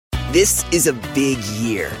This is a big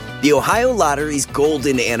year. The Ohio Lottery's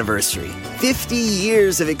golden anniversary. 50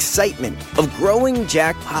 years of excitement, of growing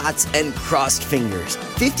jackpots and crossed fingers.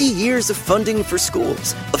 50 years of funding for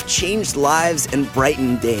schools, of changed lives and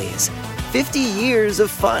brightened days. 50 years of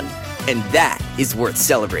fun, and that is worth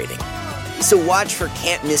celebrating. So watch for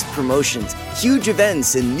can't-miss promotions, huge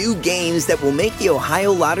events, and new games that will make the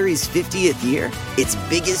Ohio Lottery's 50th year its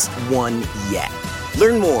biggest one yet.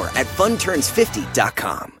 Learn more at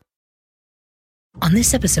funturns50.com. On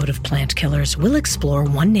this episode of Plant Killers, we'll explore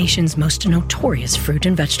one nation's most notorious fruit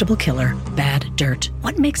and vegetable killer, bad dirt.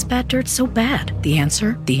 What makes bad dirt so bad? The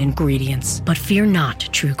answer? The ingredients. But fear not,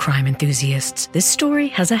 true crime enthusiasts. This story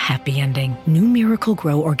has a happy ending. New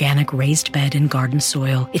Miracle-Gro Organic Raised Bed and Garden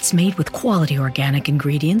Soil. It's made with quality organic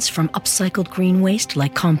ingredients from upcycled green waste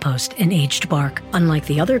like compost and aged bark. Unlike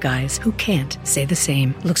the other guys who can't say the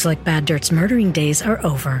same. Looks like bad dirt's murdering days are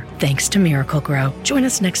over, thanks to Miracle-Gro. Join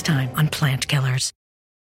us next time on Plant Killers.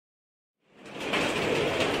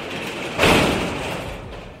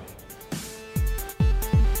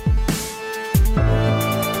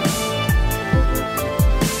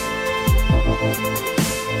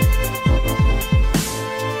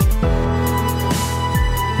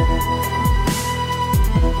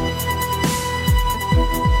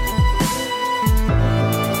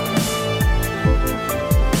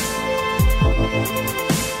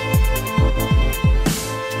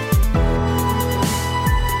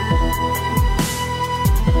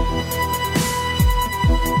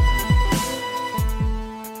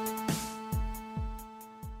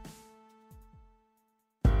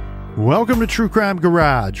 Welcome to True Crime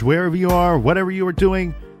Garage. Wherever you are, whatever you are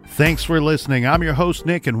doing, thanks for listening. I'm your host,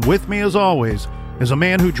 Nick, and with me, as always, is a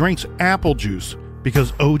man who drinks apple juice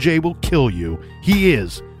because OJ will kill you. He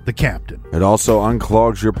is the Captain. It also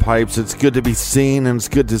unclogs your pipes. It's good to be seen, and it's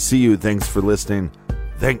good to see you. Thanks for listening.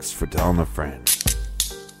 Thanks for telling a friend.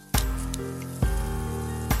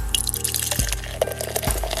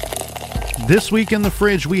 This week in the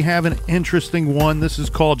fridge, we have an interesting one. This is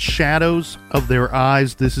called Shadows of Their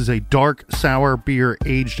Eyes. This is a dark sour beer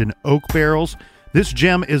aged in oak barrels. This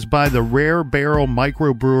gem is by the Rare Barrel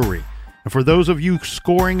Microbrewery. And for those of you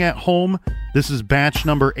scoring at home, this is batch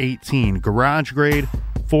number 18, garage grade,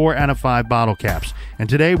 4 out of 5 bottle caps. And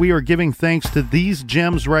today we are giving thanks to these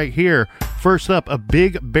gems right here. First up, a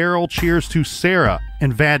big barrel cheers to Sarah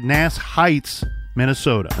in Vadnais Heights,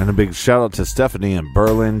 Minnesota. And a big shout out to Stephanie in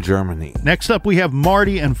Berlin, Germany. Next up, we have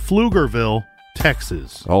Marty in Pflugerville,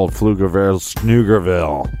 Texas. Old Pflugerville,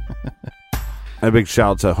 Snoogerville. And a big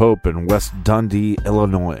shout out to Hope in West Dundee,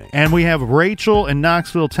 Illinois. And we have Rachel in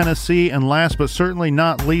Knoxville, Tennessee. And last but certainly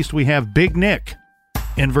not least, we have Big Nick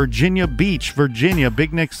in Virginia Beach, Virginia.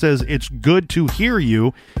 Big Nick says it's good to hear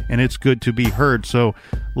you and it's good to be heard. So,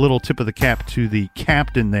 little tip of the cap to the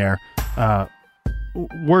captain there.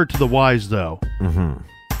 Word to the wise, though. Mm-hmm.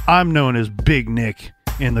 I'm known as Big Nick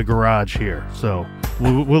in the garage here, so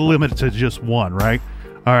we'll limit it to just one, right?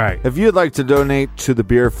 All right. If you'd like to donate to the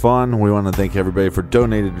Beer Fund, we want to thank everybody for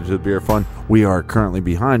donating to the Beer Fund. We are currently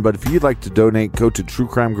behind, but if you'd like to donate, go to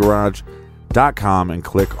truecrimegarage.com and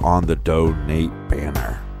click on the donate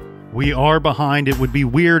banner. We are behind. It would be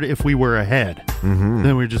weird if we were ahead. Mm-hmm.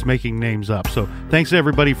 Then we're just making names up. So thanks to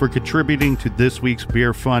everybody for contributing to this week's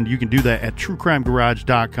Beer Fund. You can do that at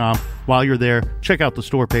truecrimegarage.com. While you're there, check out the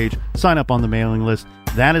store page, sign up on the mailing list.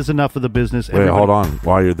 That is enough of the business. Wait, hold on.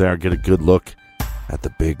 While you're there, get a good look at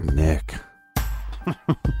the Big Nick.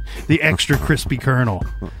 The extra crispy kernel.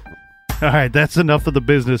 All right, that's enough of the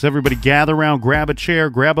business. Everybody gather around, grab a chair,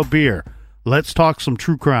 grab a beer. Let's talk some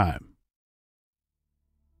true crime.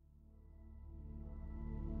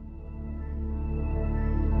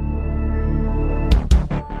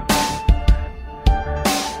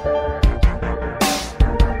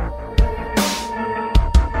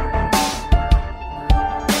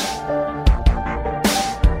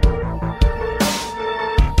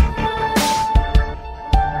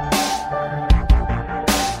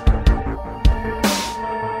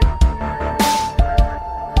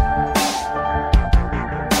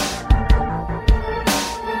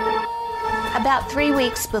 About 3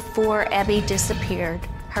 weeks before Abby disappeared,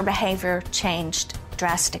 her behavior changed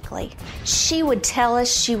drastically. She would tell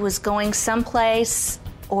us she was going someplace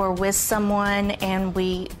or with someone, and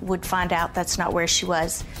we would find out that's not where she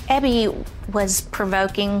was. Abby was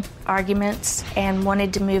provoking arguments and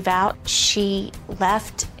wanted to move out. She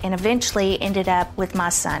left and eventually ended up with my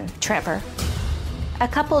son, Trevor. A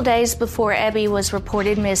couple days before Abby was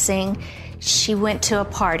reported missing, she went to a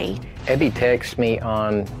party. Abby texted me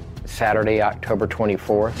on Saturday, October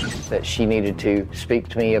 24th, that she needed to speak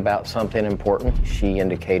to me about something important. She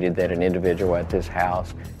indicated that an individual at this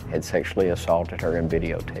house had sexually assaulted her and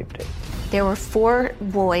videotaped it. There were 4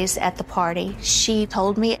 boys at the party. She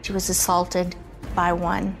told me she was assaulted by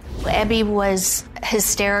one. Abby was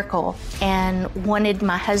hysterical and wanted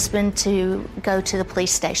my husband to go to the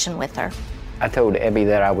police station with her. I told Abby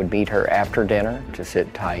that I would meet her after dinner to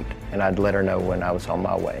sit tight, and I'd let her know when I was on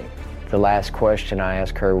my way. The last question I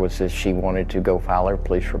asked her was if she wanted to go file her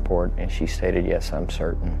police report, and she stated, yes, I'm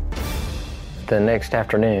certain. The next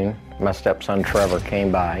afternoon, my stepson Trevor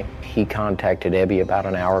came by. He contacted Abby about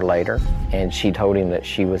an hour later, and she told him that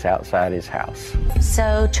she was outside his house.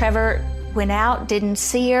 So Trevor went out, didn't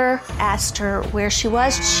see her, asked her where she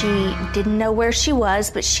was. She didn't know where she was,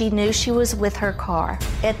 but she knew she was with her car.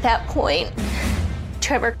 At that point,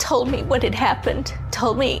 Trevor told me what had happened,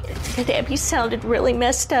 told me that Abby sounded really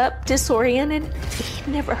messed up, disoriented. He'd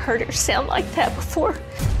never heard her sound like that before.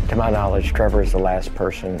 To my knowledge, Trevor is the last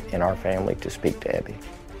person in our family to speak to Abby.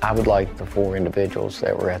 I would like the 4 individuals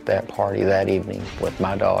that were at that party that evening with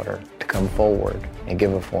my daughter to come forward and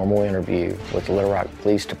give a formal interview with the Little Rock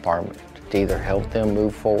Police Department to either help them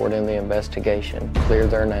move forward in the investigation, clear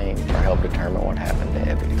their name, or help determine what happened to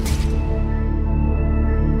Abby.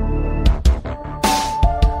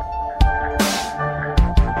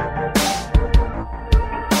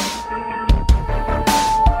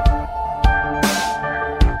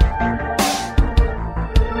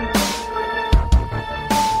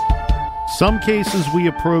 Some cases we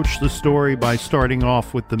approach the story by starting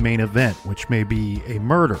off with the main event, which may be a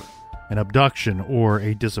murder, an abduction, or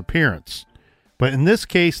a disappearance. But in this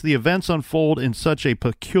case, the events unfold in such a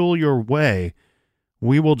peculiar way,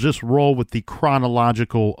 we will just roll with the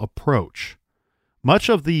chronological approach. Much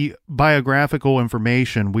of the biographical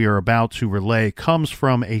information we are about to relay comes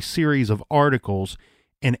from a series of articles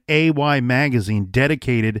in AY Magazine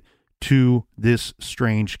dedicated to this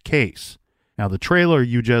strange case. Now, the trailer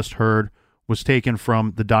you just heard was taken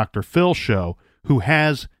from the Dr. Phil show, who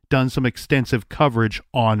has done some extensive coverage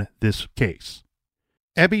on this case.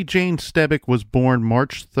 Abby Jane Stebick was born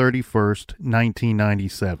March 31st,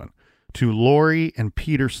 1997, to Lori and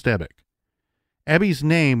Peter Stebick. Abby's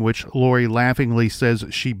name, which Lori laughingly says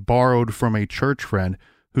she borrowed from a church friend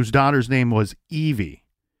whose daughter's name was Evie.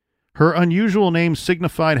 Her unusual name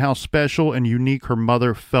signified how special and unique her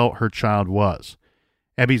mother felt her child was.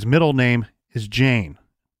 Abby's middle name is Jane,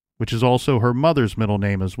 which is also her mother's middle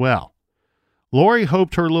name as well. Lori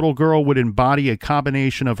hoped her little girl would embody a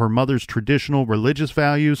combination of her mother's traditional religious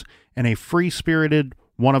values and a free-spirited,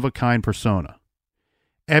 one-of-a-kind persona.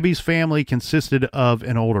 Abby's family consisted of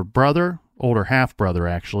an older half-brother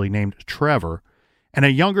actually, named Trevor, and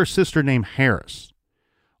a younger sister named Harris.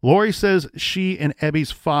 Lori says she and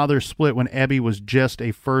Abby's father split when Abby was just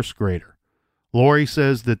a first grader. Lori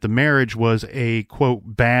says that the marriage was a, quote,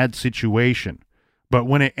 bad situation, but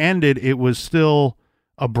when it ended, it was still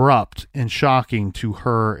abrupt and shocking to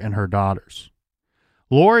her and her daughters.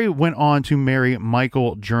 Lori went on to marry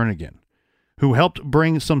Michael Jernigan, who helped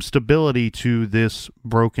bring some stability to this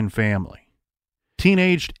broken family.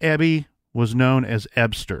 Teenaged Abby was known as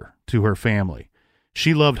Ebster to her family.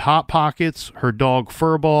 She loved Hot Pockets, her dog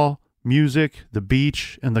Furball, music, the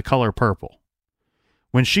beach, and the color purple.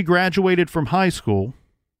 When she graduated from high school,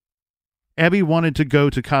 Abby wanted to go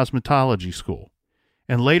to cosmetology school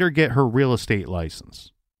and later get her real estate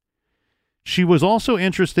license. She was also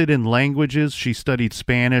interested in languages. She studied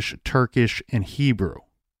Spanish, Turkish, and Hebrew.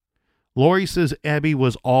 Lori says Abby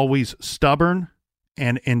was always stubborn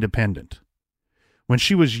and independent. When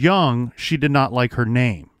she was young, she did not like her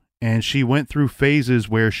name, and she went through phases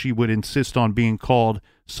where she would insist on being called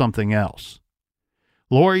something else.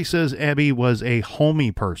 Lori says Abby was a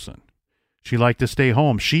homey person. She liked to stay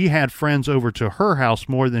home. She had friends over to her house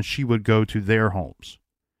more than she would go to their homes.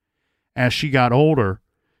 As she got older,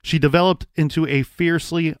 she developed into a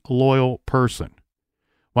fiercely loyal person.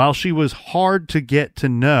 While she was hard to get to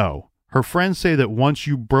know, her friends say that once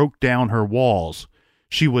you broke down her walls,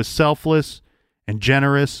 she was selfless and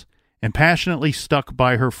generous and passionately stuck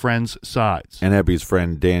by her friends' sides. And Abby's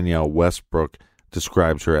friend Danielle Westbrook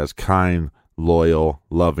describes her as kind, loyal,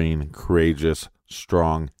 loving, courageous,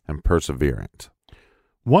 strong, and perseverant.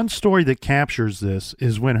 One story that captures this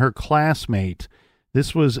is when her classmate,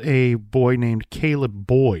 this was a boy named Caleb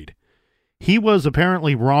Boyd, he was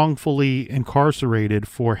apparently wrongfully incarcerated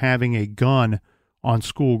for having a gun on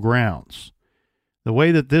school grounds. The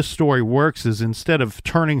way that this story works is instead of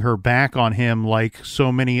turning her back on him like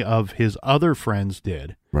so many of his other friends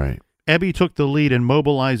did, right, Abby took the lead in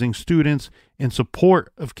mobilizing students in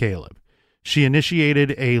support of Caleb. She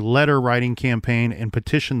initiated a letter-writing campaign and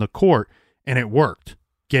petitioned the court, and it worked,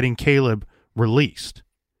 getting Caleb released.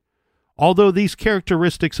 Although these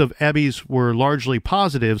characteristics of Ebby's were largely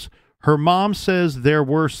positives, her mom says there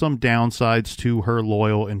were some downsides to her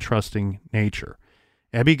loyal and trusting nature.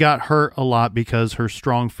 Ebby got hurt a lot because her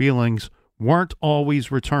strong feelings weren't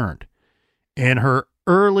always returned. In her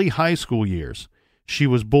early high school years, she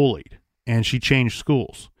was bullied, and she changed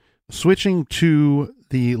schools, switching to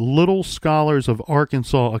the Little Scholars of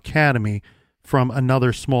Arkansas Academy from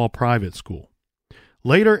another small private school.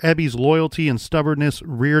 Later, Ebby's loyalty and stubbornness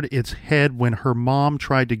reared its head when her mom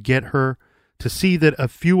tried to get her to see that a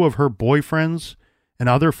few of her boyfriends and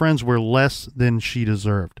other friends were less than she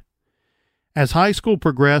deserved. As high school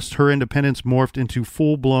progressed, her independence morphed into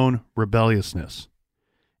full-blown rebelliousness.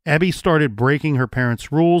 Ebby started breaking her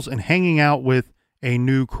parents' rules and hanging out with a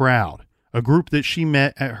new crowd, a group that she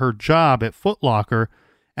met at her job at Foot Locker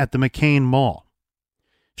at the McCain Mall.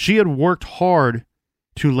 She had worked hard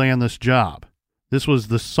to land this job. This was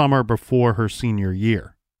the summer before her senior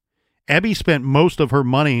year. Ebby spent most of her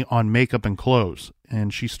money on makeup and clothes,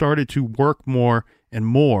 and she started to work more and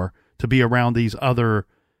more to be around these other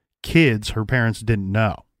kids her parents didn't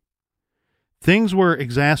know. Things were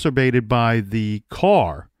exacerbated by the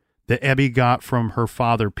car that Ebby got from her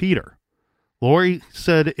father, Peter. Lori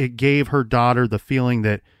said it gave her daughter the feeling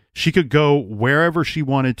that she could go wherever she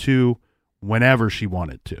wanted to, whenever she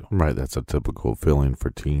wanted to. Right, that's a typical feeling for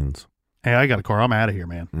teens. Hey, I got a car. I'm out of here,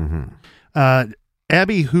 man. Mm-hmm.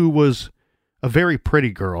 Ebby, who was a very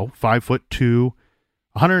pretty girl, 5'2",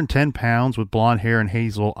 110 pounds with blonde hair and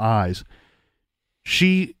hazel eyes,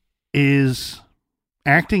 she is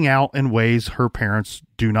acting out in ways her parents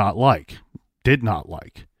did not like.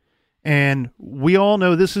 And we all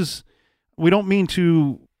know we don't mean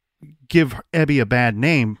to give Ebby a bad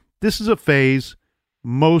name. This is a phase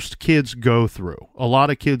most kids go through. A lot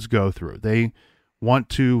of kids go through. They want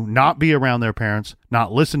to not be around their parents,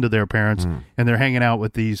 not listen to their parents, and they're hanging out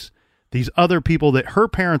with these other people that her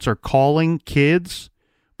parents are calling kids.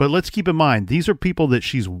 But let's keep in mind, these are people that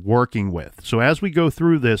she's working with. So as we go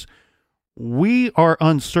through this, we are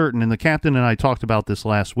uncertain, and the captain and I talked about this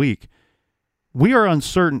last week, we are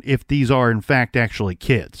uncertain if these are in fact actually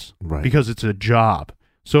kids, right? Because it's a job.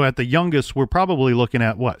 So at the youngest, we're probably looking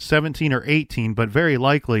at 17 or 18, but very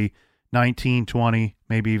likely 19, 20,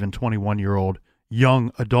 maybe even 21-year-old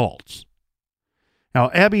young adults. Now,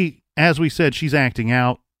 Ebby, as we said, she's acting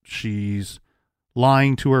out. She's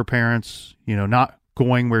lying to her parents, not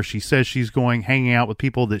going where she says she's going, hanging out with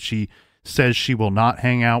people that she says she will not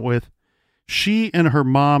hang out with. She and her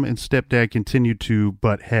mom and stepdad continued to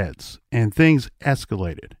butt heads, and things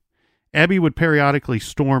escalated. Ebby would periodically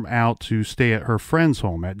storm out to stay at her friend's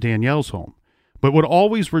home, at Danielle's home, but would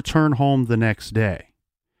always return home the next day.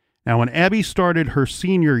 Now, when Ebby started her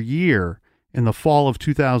senior year in the fall of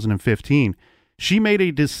 2015, she made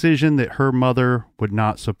a decision that her mother would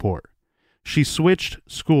not support. She switched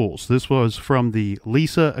schools. This was from the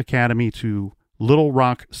Lisa Academy to Little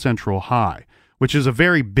Rock Central High, which is a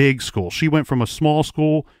very big school. She went from a small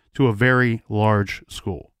school to a very large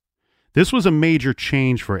school. This was a major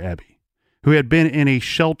change for Ebby, who had been in a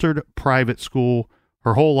sheltered private school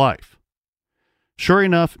her whole life. Sure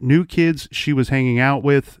enough, new kids she was hanging out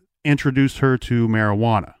with introduced her to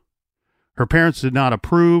marijuana. Her parents did not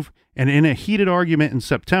approve, and in a heated argument in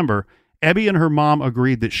September, Ebby and her mom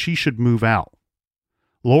agreed that she should move out.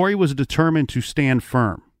 Lori was determined to stand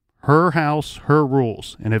firm. Her house, her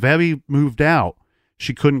rules, and if Ebby moved out,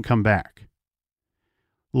 she couldn't come back.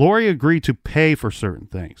 Lori agreed to pay for certain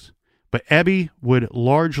things, but Ebby would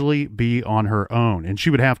largely be on her own, and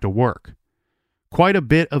she would have to work. Quite a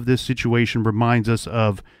bit of this situation reminds us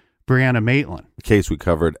of Brianna Maitland. The case we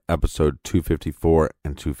covered, episode 254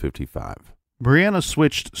 and 255. Brianna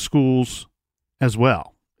switched schools as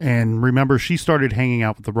well. And remember, she started hanging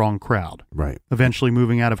out with the wrong crowd. Right. Eventually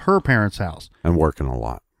moving out of her parents' house. And working a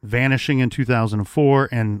lot. Vanishing in 2004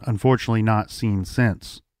 and unfortunately not seen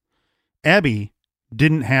since. Ebby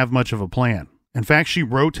didn't have much of a plan. In fact, she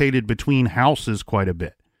rotated between houses quite a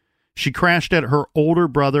bit. She crashed at her older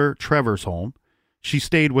brother Trevor's home. She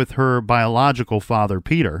stayed with her biological father,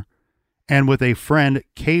 Peter, and with a friend,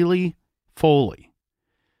 Kaylee Foley.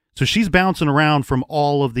 So she's bouncing around from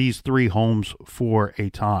all of these three homes for a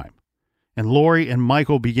time. And Lori and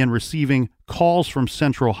Michael begin receiving calls from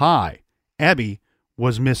Central High. Ebby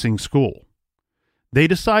was missing school. They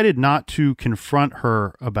decided not to confront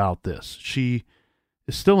her about this. She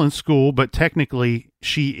is still in school, but technically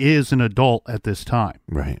she is an adult at this time.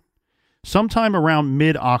 Right. Sometime around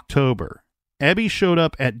mid-October, Ebby showed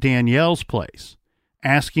up at Danielle's place,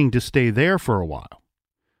 asking to stay there for a while.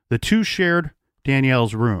 The two shared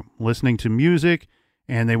Danielle's room, listening to music,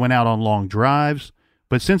 and they went out on long drives.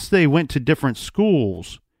 But since they went to different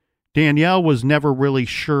schools, Danielle was never really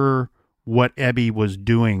sure what Ebby was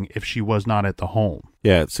doing if she was not at the home.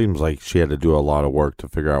 Yeah, it seems like she had to do a lot of work to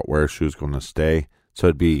figure out where she was going to stay. So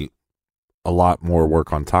it'd be a lot more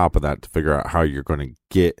work on top of that to figure out how you're going to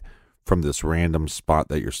get from this random spot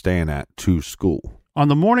that you're staying at to school. On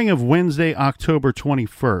the morning of Wednesday, October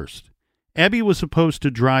 21st, Ebby was supposed to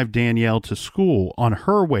drive Danielle to school on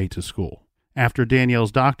her way to school after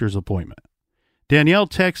Danielle's doctor's appointment. Danielle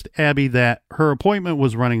texted Abby that her appointment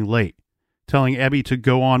was running late, telling Ebby to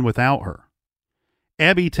go on without her.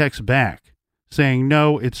 Abby texts back, saying,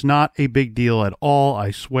 "No, it's not a big deal at all,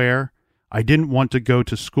 I swear. I didn't want to go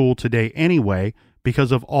to school today anyway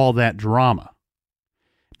because of all that drama."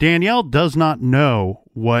 Danielle does not know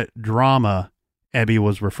what drama Ebby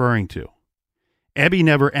was referring to. Ebby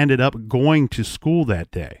never ended up going to school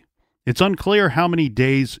that day. It's unclear how many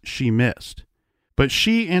days she missed, but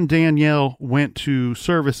she and Danielle went to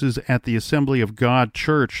services at the Assembly of God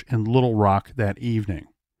Church in Little Rock that evening.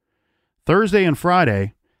 Thursday and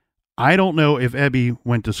Friday, I don't know if Ebby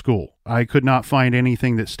went to school. I could not find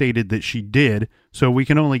anything that stated that she did, so we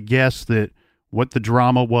can only guess that what the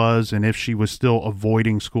drama was and if she was still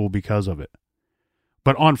avoiding school because of it.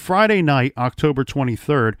 But on Friday night, October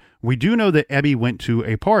 23rd, we do know that Ebby went to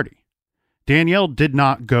a party. Danielle did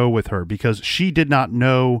not go with her because she did not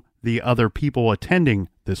know the other people attending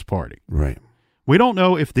this party. Right. We don't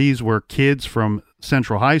know if these were kids from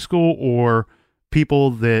Central High School or people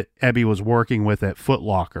that Ebby was working with at Foot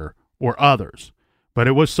Locker or others, but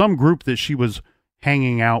it was some group that she was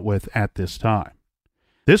hanging out with at this time.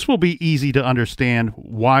 This will be easy to understand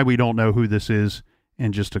why we don't know who this is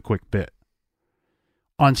in just a quick bit.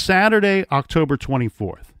 On Saturday, October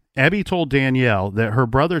 24th, Ebby told Danielle that her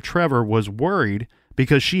brother Trevor was worried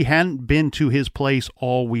because she hadn't been to his place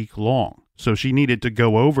all week long, so she needed to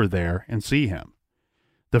go over there and see him.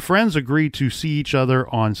 The friends agreed to see each other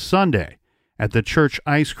on Sunday at the church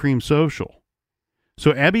ice cream social.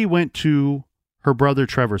 So Ebby went to her brother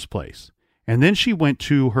Trevor's place, and then she went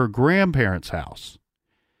to her grandparents' house.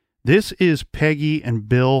 This is Peggy and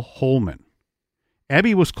Bill Holman.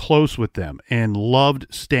 Ebby was close with them and loved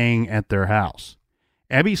staying at their house.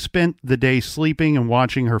 Ebby spent the day sleeping and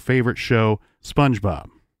watching her favorite show, SpongeBob.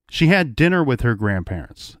 She had dinner with her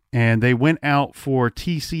grandparents, and they went out for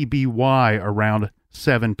TCBY around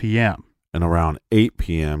 7 p.m. And around 8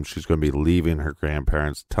 p.m., she's going to be leaving her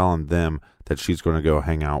grandparents, telling them that she's going to go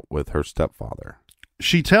hang out with her stepfather.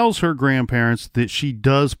 She tells her grandparents that she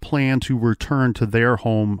does plan to return to their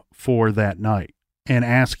home for that night and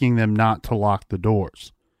asking them not to lock the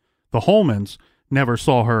doors. The Holmans never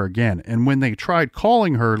saw her again, and when they tried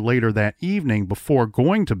calling her later that evening before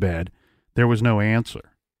going to bed, there was no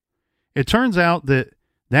answer. It turns out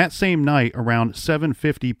that same night, around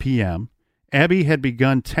 7:50 p.m., Ebby had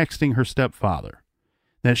begun texting her stepfather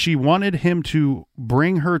that she wanted him to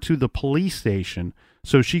bring her to the police station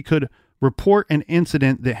so she could report an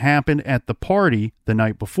incident that happened at the party the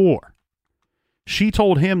night before. She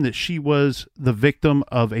told him that she was the victim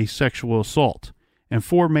of a sexual assault, and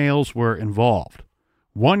 4 males were involved.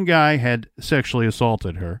 One guy had sexually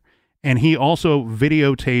assaulted her, and he also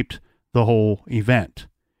videotaped the whole event.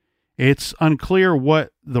 It's unclear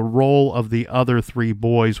what the role of the other 3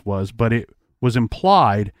 boys was, but it was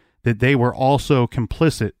implied that they were also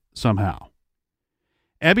complicit somehow.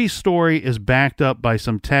 Ebby's story is backed up by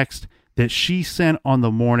some text that she sent on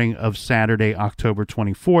the morning of Saturday, October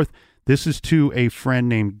 24th. This is to a friend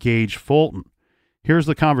named Gage Fulton. Here's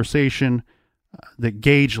the conversation that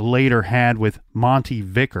Gage later had with Monty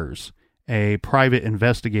Vickers, a private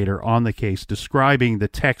investigator on the case, describing the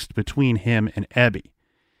text between him and Ebby.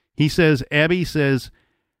 He says, Ebby says,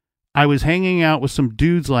 "I was hanging out with some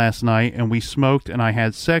dudes last night and we smoked and I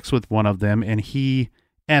had sex with one of them and he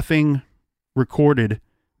effing recorded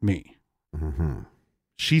me." Mm-hmm.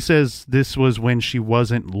 She says this was when she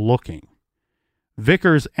wasn't looking.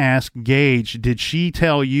 Vickers asked Gage, "Did she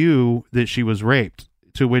tell you that she was raped?"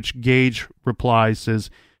 To which Gage replies,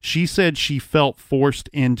 says, "She said she felt forced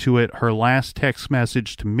into it. Her last text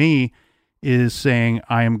message to me is saying,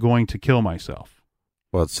 'I am going to kill myself.'"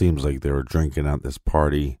 Well, it seems like they were drinking at this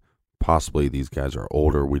party. Possibly these guys are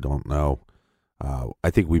older. We don't know.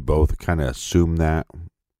 I think we both kind of assume that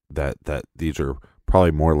these are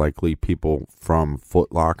probably more likely people from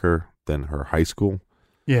Foot Locker than her high school.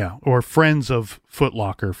 Yeah, or friends of Foot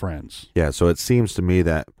Locker friends. Yeah, so it seems to me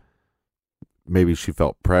that maybe she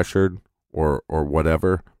felt pressured or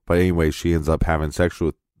whatever. But anyway, she ends up having sex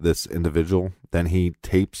with this individual. Then he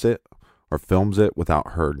tapes it or films it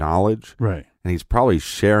without her knowledge. Right. And he's probably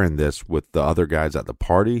sharing this with the other guys at the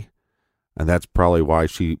party. And that's probably why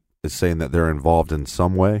she is saying that they're involved in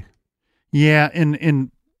some way. Yeah,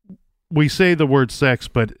 and we say the word sex,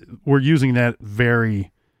 but we're using that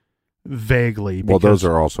very vaguely. Well, those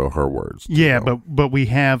are also her words. Yeah, but we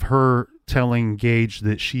have her telling Gage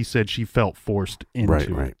that she said she felt forced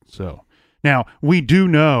into it. So now we do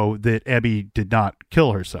know that Abby did not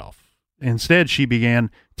kill herself. Instead, she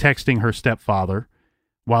began texting her stepfather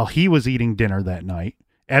while he was eating dinner that night.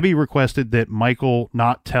 Abby requested that Michael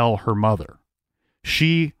not tell her mother.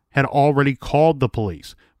 She had already called the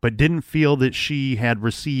police, but didn't feel that she had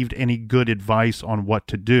received any good advice on what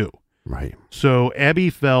to do. Right. So Abby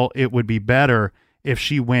felt it would be better if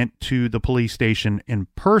she went to the police station in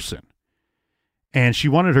person, and she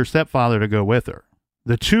wanted her stepfather to go with her.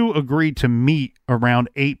 The two agreed to meet around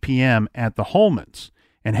 8 p.m. at the Holmans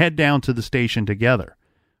and head down to the station together.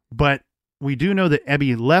 But we do know that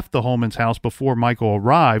Abby left the Holmans house before Michael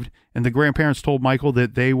arrived, and the grandparents told Michael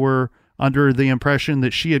that they were under the impression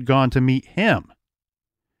that she had gone to meet him.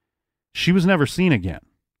 She was never seen again.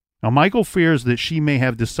 Now, Michael fears that she may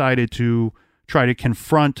have decided to try to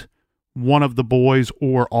confront one of the boys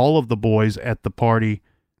or all of the boys at the party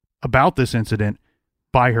about this incident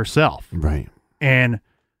by herself. Right. And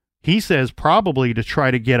he says probably to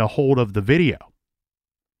try to get a hold of the video.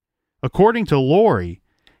 According to Lori,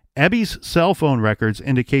 Abby's cell phone records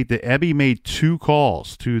indicate that Abby made 2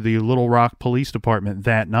 calls to the Little Rock Police Department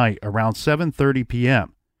that night around 7:30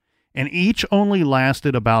 p.m., and each only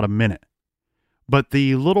lasted about a minute. But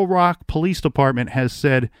the Little Rock Police Department has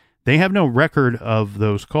said they have no record of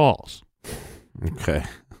those calls. Okay.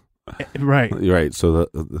 Right. Right. So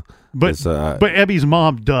but Abby's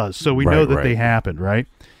mom does, so we know that they happened, right?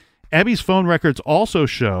 Abby's phone records also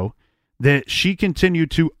show that she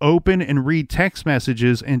continued to open and read text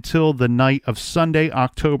messages until the night of Sunday,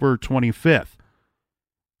 October 25th.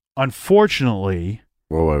 Unfortunately...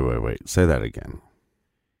 Wait. Say that again.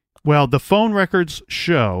 Well, the phone records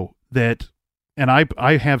show that, and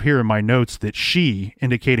I have here in my notes that she,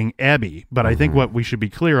 indicating Abby, but I think what we should be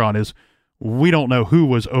clear on is we don't know who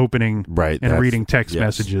was opening and reading text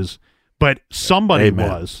messages, but somebody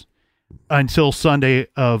was until Sunday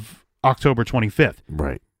of October 25th.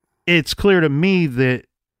 Right. It's clear to me that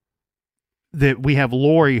we have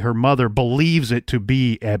Lori, her mother, believes it to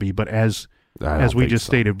be Abby, but as we just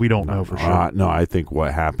stated, we don't know for sure. No, I think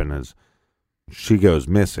what happened is she goes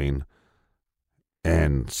missing,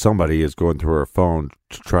 and somebody is going through her phone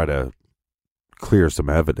to try to clear some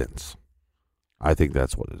evidence. I think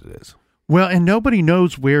that's what it is. Well, and nobody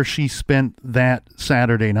knows where she spent that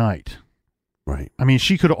Saturday night. Right. I mean,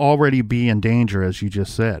 she could already be in danger, as you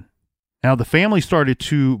just said. Now, the family started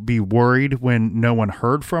to be worried when no one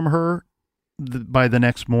heard from her by the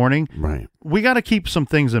next morning. Right. We got to keep some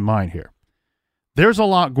things in mind here. There's a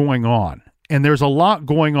lot going on, and there's a lot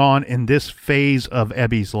going on in this phase of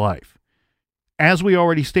Abby's life. As we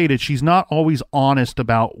already stated, she's not always honest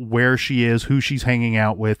about where she is, who she's hanging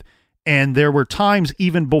out with, and there were times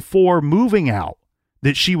even before moving out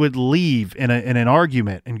that she would leave in an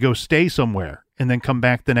argument and go stay somewhere and then come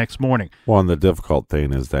back the next morning. Well, and the difficult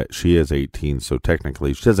thing is that she is 18, so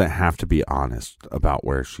technically she doesn't have to be honest about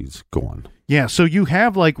where she's going. Yeah, so you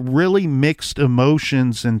have like really mixed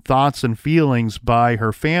emotions and thoughts and feelings by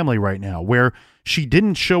her family right now, where she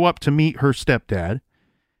didn't show up to meet her stepdad.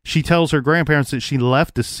 She tells her grandparents that she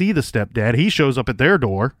left to see the stepdad. He shows up at their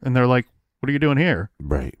door, and they're like, what are you doing here?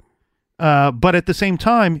 Right. But at the same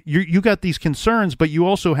time, you got these concerns, but you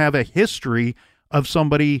also have a history of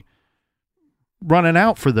somebody running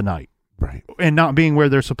out for the night, right, and not being where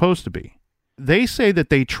they're supposed to be. They say that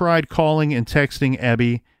they tried calling and texting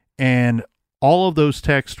Abby, and all of those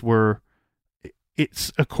texts were,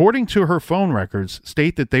 it's according to her phone records,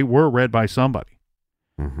 state that they were read by somebody.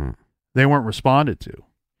 Mm-hmm. They weren't responded to.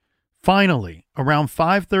 Finally, around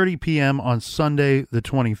 5:30 p.m. on Sunday the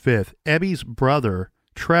 25th, Abby's brother,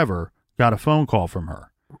 Trevor, got a phone call from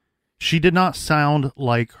her. She did not sound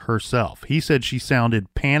like herself. He said she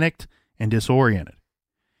sounded panicked and disoriented.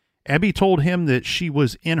 Abby told him that she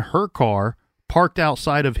was in her car parked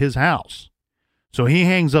outside of his house. So he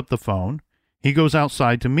hangs up the phone. He goes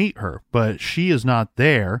outside to meet her, but she is not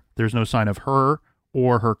there. There's no sign of her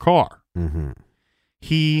or her car. Mm-hmm.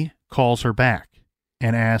 He calls her back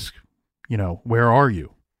and asks, where are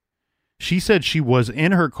you? She said she was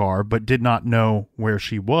in her car, but did not know where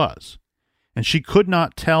she was. And she could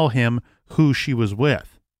not tell him who she was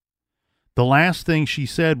with. The last thing she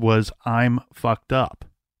said was, I'm fucked up.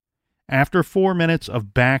 After 4 minutes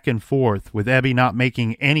of back and forth, with Abby not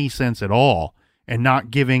making any sense at all and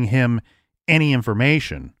not giving him any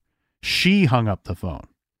information, She hung up the phone,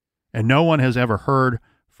 and no one has ever heard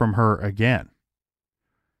from her again.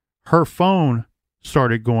 Her phone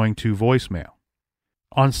started going to voicemail.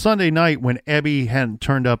 On Sunday night, when Ebby hadn't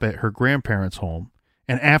turned up at her grandparents' home,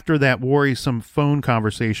 and after that worrisome phone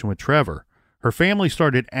conversation with Trevor, her family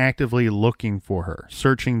started actively looking for her,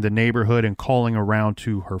 searching the neighborhood and calling around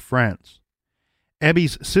to her friends.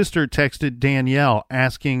 Ebby's sister texted Danielle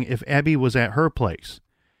asking if Ebby was at her place.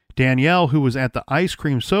 Danielle, who was at the ice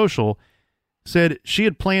cream social, said she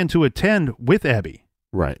had planned to attend with Ebby.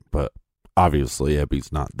 Right, but obviously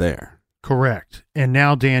Ebby's not there. Correct. And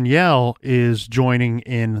now Danielle is joining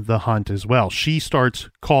in the hunt as well. She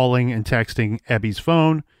starts calling and texting Ebby's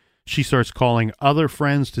phone. She starts calling other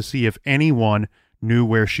friends to see if anyone knew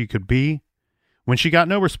where she could be. When she got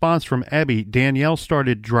no response from Ebby, Danielle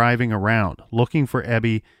started driving around, looking for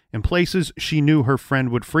Ebby in places she knew her friend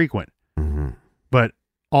would frequent. Mm-hmm. But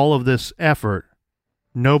all of this effort,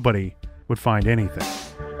 nobody would find anything.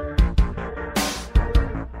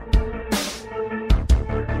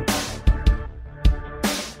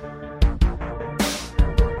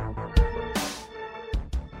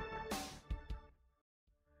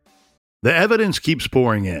 The evidence keeps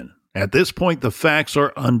pouring in. At this point, the facts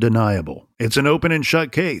are undeniable. It's an open and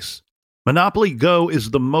shut case. Monopoly Go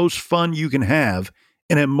is the most fun you can have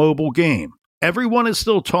in a mobile game. Everyone is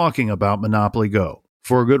still talking about Monopoly Go,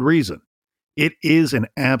 for a good reason. It is an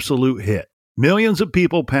absolute hit. Millions of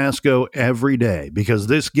people pass Go every day because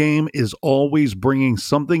this game is always bringing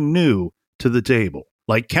something new to the table.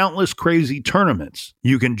 Like countless crazy tournaments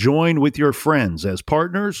you can join with your friends as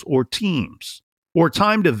partners or teams. Or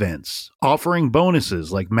timed events offering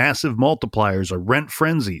bonuses like massive multipliers or rent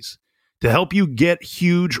frenzies to help you get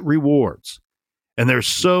huge rewards. And there's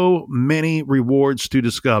so many rewards to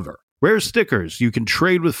discover. Rare stickers you can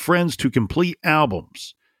trade with friends to complete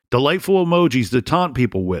albums. Delightful emojis to taunt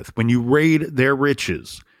people with when you raid their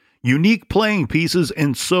riches. Unique playing pieces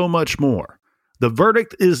and so much more. The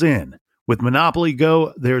verdict is in. With Monopoly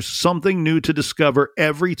Go, there's something new to discover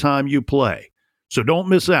every time you play. So don't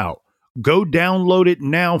miss out. Go download it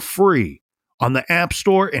now free on the App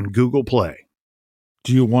Store and Google Play.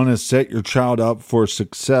 Do you want to set your child up for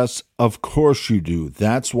success? Of course you do.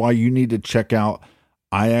 That's why you need to check out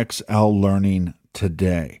IXL Learning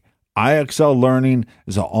today. IXL Learning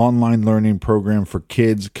is an online learning program for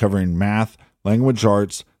kids covering math, language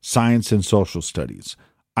arts, science, and social studies.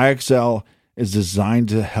 IXL is designed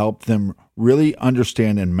to help them really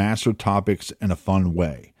understand and master topics in a fun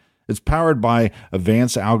way. It's powered by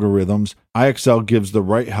advanced algorithms. IXL gives the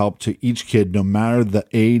right help to each kid, no matter the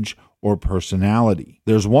age or personality.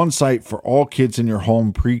 There's one site for all kids in your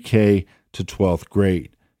home pre-K to 12th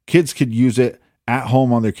grade. Kids could use it at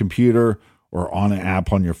home on their computer or on an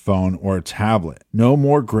app on your phone or a tablet. No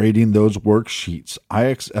more grading those worksheets.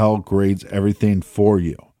 IXL grades everything for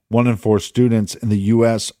you. 1 in 4 students in the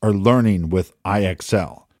U.S. are learning with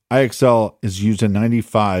IXL. IXL is used in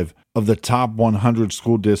 95 of the top 100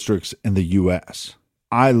 school districts in the U.S.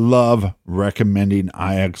 I love recommending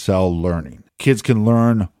IXL Learning. Kids can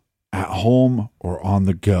learn at home or on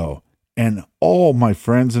the go. And all my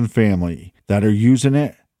friends and family that are using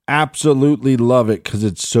it absolutely love it because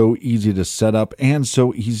it's so easy to set up and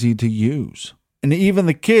so easy to use. And even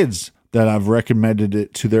the kids that I've recommended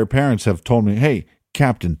it to their parents have told me, hey,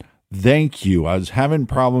 Captain, thank you. I was having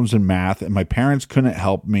problems in math and my parents couldn't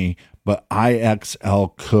help me, but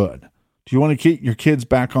IXL could. Do you want to get your kids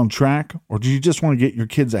back on track, or do you just want to get your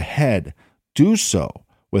kids ahead? Do so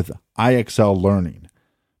with IXL Learning.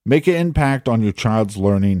 Make an impact on your child's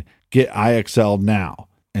learning. Get IXL now.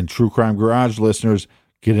 And True Crime Garage listeners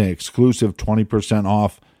get an exclusive 20%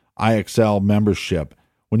 off IXL membership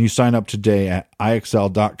when you sign up today at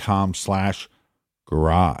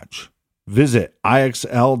IXL.com/garage. Visit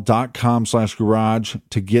IXL.com/garage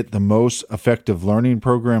to get the most effective learning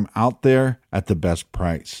program out there at the best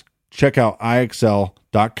price. Check out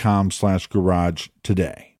IXL.com/garage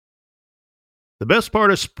today. The best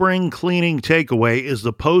part of spring cleaning takeaway is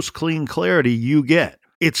the post-clean clarity you get.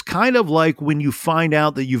 It's kind of like when you find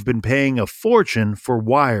out that you've been paying a fortune for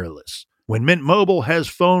wireless. When Mint Mobile has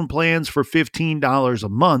phone plans for $15 a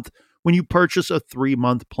month when you purchase a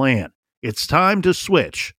 3-month plan. It's time to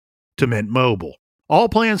switch to Mint Mobile. All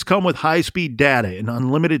plans come with high-speed data and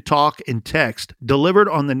unlimited talk and text delivered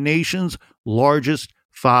on the nation's largest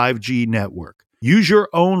 5G network. Use your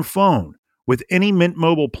own phone with any Mint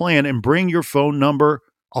Mobile plan and bring your phone number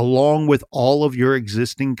along with all of your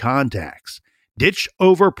existing contacts. Ditch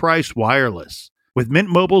overpriced wireless with Mint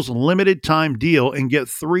Mobile's limited time deal and get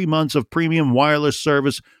 3 months of premium wireless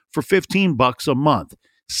service for $15 a month.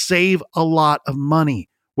 Save a lot of money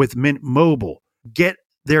with Mint Mobile. Get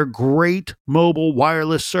their great mobile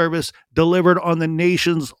wireless service delivered on the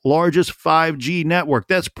nation's largest 5G network.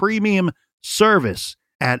 That's premium service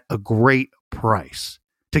at a great price.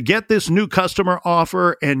 To get this new customer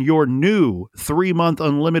offer and your new 3-month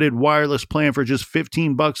unlimited wireless plan for just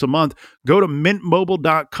 $15 a month, go to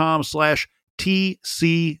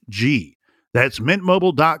mintmobile.com/TCG. That's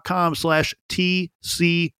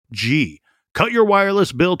mintmobile.com/TCG. Cut your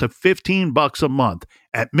wireless bill to $15 a month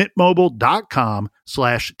at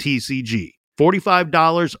mintmobile.com/TCG.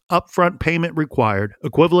 $45 upfront payment required,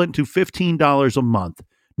 equivalent to $15 a month.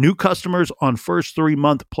 New customers on first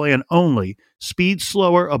 3-month plan only. Speed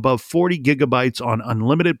slower above 40 gigabytes on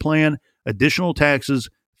unlimited plan. Additional taxes,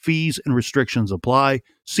 fees, and restrictions apply.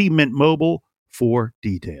 See Mint Mobile for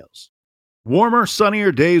details. Warmer,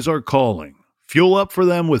 sunnier days are calling. Fuel up for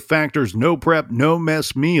them with Factor's no prep, no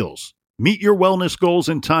mess meals. Meet your wellness goals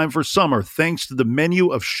in time for summer thanks to the menu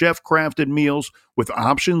of chef-crafted meals with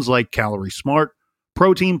options like Calorie Smart,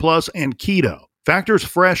 Protein Plus, and Keto. Factor's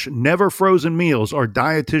fresh, never-frozen meals are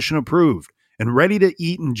dietitian approved and ready to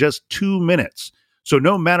eat in just 2 minutes. So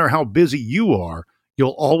no matter how busy you are,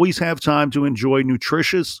 you'll always have time to enjoy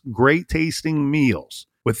nutritious, great-tasting meals.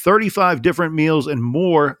 With 35 different meals and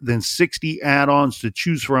more than 60 add-ons to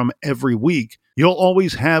choose from every week, you'll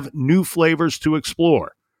always have new flavors to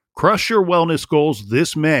explore. Crush your wellness goals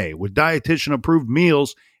this May with dietitian-approved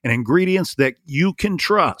meals and ingredients that you can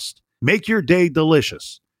trust. Make your day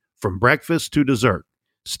delicious, from breakfast to dessert.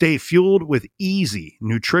 Stay fueled with easy,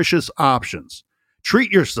 nutritious options.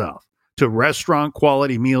 Treat yourself to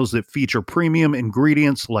restaurant-quality meals that feature premium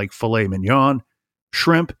ingredients like filet mignon,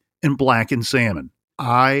 shrimp, and blackened salmon.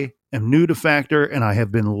 I am new to Factor, and I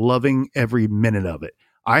have been loving every minute of it.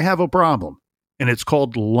 I have a problem, and it's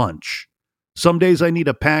called lunch. Some days I need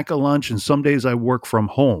to pack a lunch, and some days I work from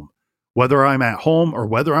home. Whether I'm at home or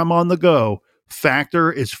whether I'm on the go,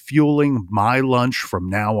 Factor is fueling my lunch from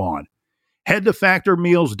now on. Head to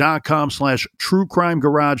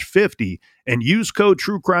factormeals.com/truecrimegarage50 and use code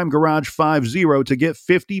truecrimegarage50 to get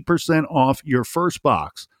 50% off your first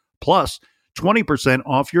box, plus 20%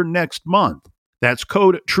 off your next month. That's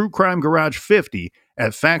code truecrimegarage50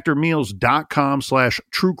 at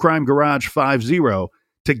factormeals.com/truecrimegarage50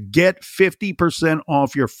 to get 50%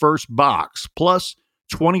 off your first box, plus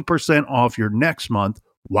 20% off your next month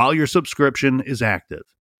while your subscription is active.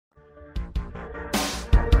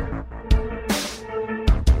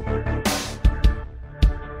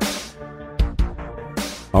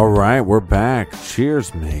 All right, we're back.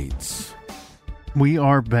 Cheers, mates. We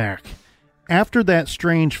are back. After that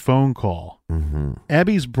strange phone call,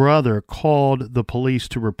 Abby's brother called the police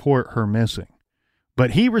to report her missing.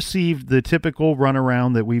 But he received the typical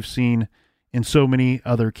runaround that we've seen in so many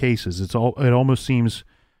other cases. It almost seems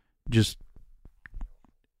just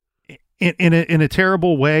in a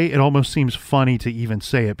terrible way. It almost seems funny to even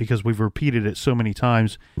say it because we've repeated it so many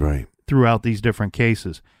times throughout these different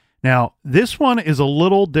cases. Now, this one is a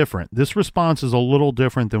little different. This response is a little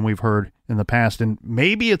different than we've heard in the past, and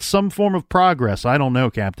maybe it's some form of progress. I don't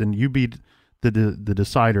know, Captain. You be the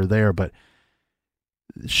decider there, but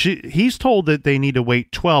he's told that they need to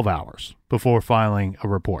wait 12 hours before filing a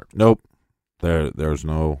report. Nope. There's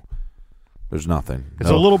nothing.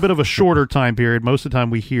 It's a little bit of a shorter time period. Most of the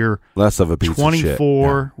time we hear less of a piece 24. Of shit.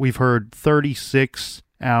 Yeah. We've heard 36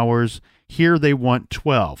 hours. Here they want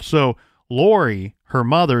 12. So Lori, her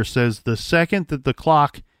mother, says the second that the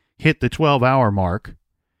clock hit the 12-hour mark,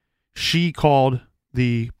 she called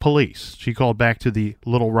the police. She called back to the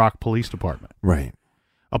Little Rock Police Department. Right.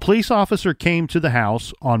 A police officer came to the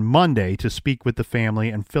house on Monday to speak with the family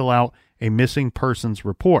and fill out a missing persons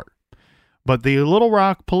report. But the Little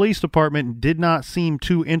Rock Police Department did not seem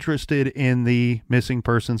too interested in the missing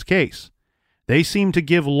persons case. They seemed to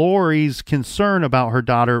give Lori's concern about her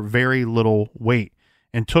daughter very little weight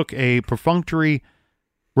and took a perfunctory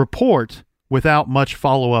report without much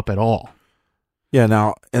follow-up at all. Yeah,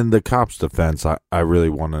 now, in the cops' defense, I really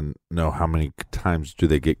want to know how many times do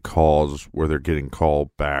they get calls where they're getting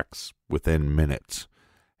call backs within minutes.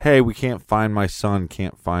 Hey, we can't find my son,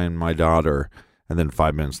 can't find my daughter. And then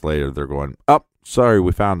 5 minutes later, they're going, oh, sorry,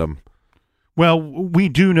 we found him. Well, we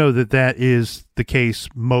do know that is the case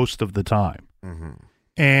most of the time. Mm-hmm.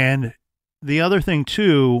 And the other thing,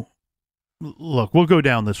 too, look, we'll go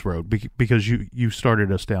down this road because you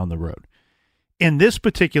started us down the road. In this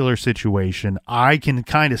particular situation, I can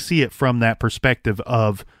kind of see it from that perspective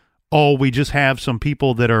of, oh, we just have some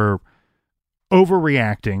people that are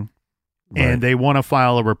overreacting and they want to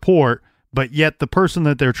file a report, but yet the person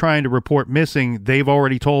that they're trying to report missing, they've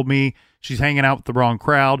already told me She's hanging out with the wrong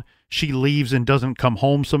crowd. She leaves and doesn't come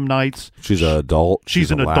home some nights. She's an adult. She's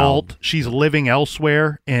an adult. She's living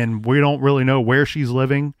elsewhere, and we don't really know where she's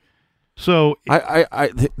living. So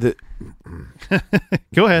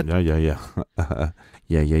Go ahead. Yeah.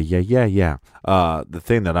 The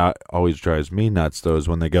thing that always drives me nuts, though, is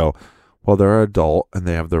when they go, well, they're an adult and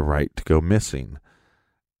they have the right to go missing.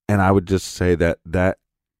 And I would just say that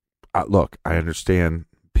look, I understand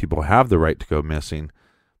people have the right to go missing,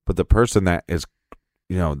 but the person that is,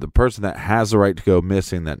 the person that has the right to go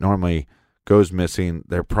missing that normally goes missing,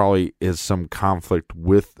 there probably is some conflict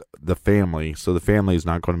with the family, so the family is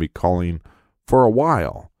not going to be calling for a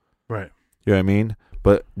while. Right. You know what I mean?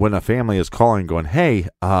 But when a family is calling going, hey,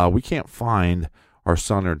 we can't find our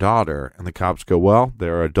son or daughter, and the cops go, well,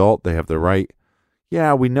 they're adult, they have the right.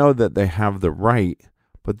 Yeah, we know that they have the right,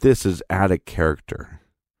 but this is out of character.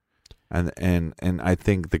 And I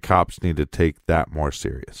think the cops need to take that more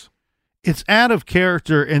serious. It's out of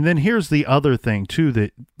character, and then here's the other thing, too,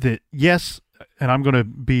 that yes, and I'm going to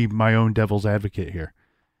be my own devil's advocate here,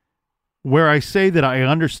 where I say that I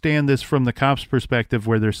understand this from the cops' perspective,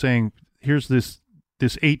 where they're saying, here's this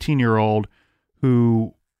 18-year-old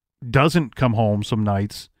who doesn't come home some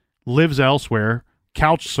nights, lives elsewhere,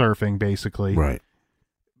 couch surfing, basically. Right.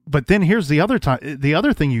 But then here's the other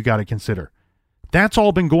thing you got to consider. That's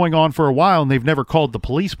all been going on for a while, and they've never called the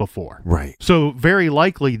police before. Right. So very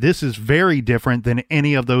likely this is very different than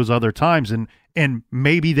any of those other times, and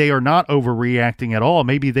maybe they are not overreacting at all.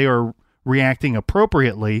 Maybe they are reacting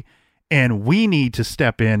appropriately, and we need to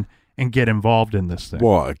step in and get involved in this thing.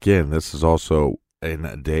 Well, again, this is also in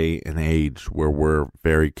a day and age where we're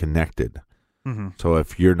very connected. Mm-hmm. So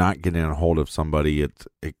if you're not getting a hold of somebody, it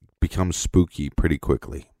becomes spooky pretty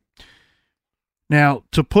quickly. Now,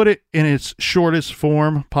 to put it in its shortest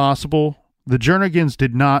form possible, the Jernigans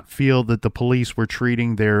did not feel that the police were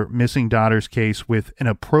treating their missing daughter's case with an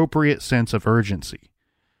appropriate sense of urgency.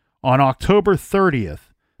 On October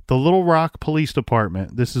 30th, the Little Rock Police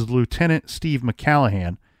Department, this is Lieutenant Steve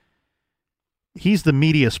McCallahan, he's the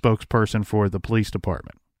media spokesperson for the police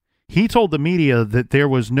department. He told the media that there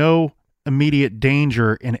was no immediate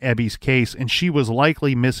danger in Ebby's case, and she was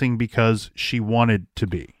likely missing because she wanted to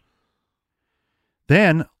be.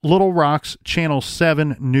 Then, Little Rock's Channel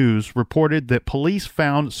 7 News reported that police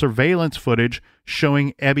found surveillance footage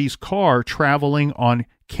showing Ebby's car traveling on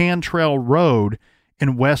Cantrell Road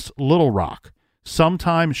in West Little Rock,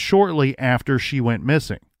 sometime shortly after she went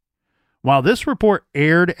missing. While this report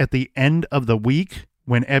aired at the end of the week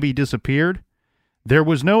when Ebby disappeared, there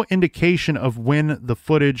was no indication of when the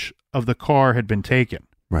footage of the car had been taken.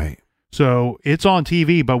 Right. So it's on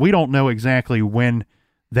TV, but we don't know exactly when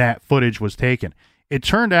that footage was taken. It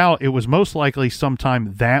turned out it was most likely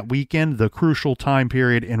sometime that weekend, the crucial time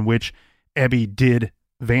period in which Ebby did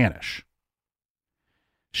vanish.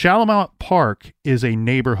 Shalamont Park is a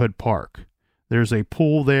neighborhood park. There's a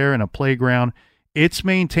pool there and a playground. It's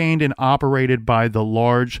maintained and operated by the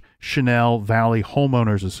large Chanel Valley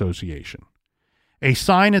Homeowners Association. A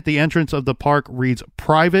sign at the entrance of the park reads,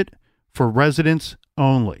 "Private for residents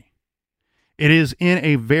only." It is in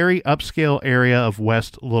a very upscale area of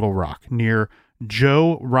West Little Rock, near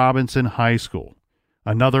Joe Robinson High School,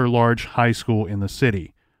 another large high school in the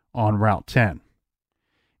city, on Route 10.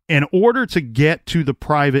 In order to get to the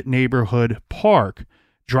private neighborhood park,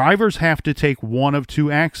 drivers have to take one of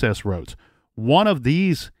two access roads. One of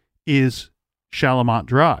these is Shalamont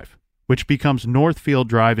Drive, which becomes Northfield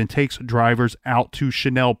Drive and takes drivers out to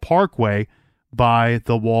Chanel Parkway by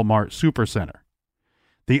the Walmart Supercenter.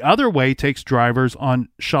 The other way takes drivers on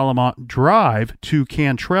Shalamont Drive to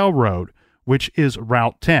Cantrell Road, which is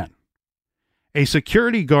Route 10. A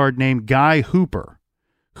security guard named Guy Hooper,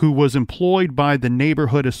 who was employed by the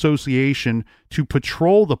neighborhood association to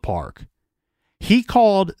patrol the park, he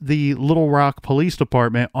called the Little Rock Police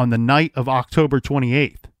Department on the night of October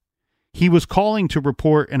 28th. He was calling to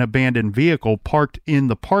report an abandoned vehicle parked in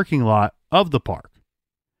the parking lot of the park.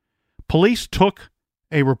 Police took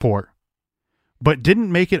a report, but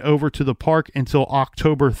didn't make it over to the park until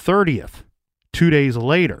October 30th, 2 days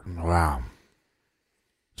later. Wow.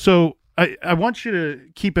 So I want you to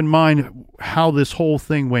keep in mind how this whole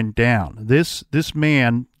thing went down. This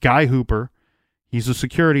man, Guy Hooper, he's a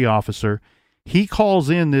security officer. He calls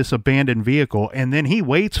in this abandoned vehicle, and then he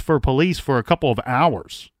waits for police for a couple of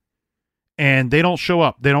hours. And they don't show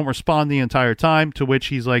up. They don't respond the entire time, to which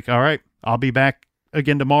he's like, all right, I'll be back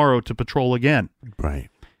again tomorrow to patrol again. Right.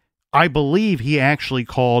 I believe he actually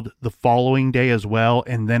called the following day as well,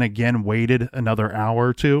 and then again waited another hour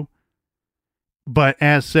or two. But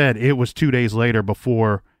as said, it was 2 days later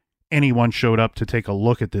before anyone showed up to take a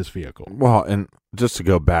look at this vehicle. Well, and just to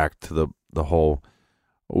go back to the whole,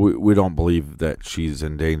 we don't believe that she's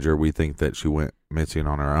in danger. We think that she went missing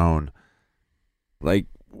on her own. Like,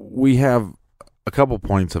 we have a couple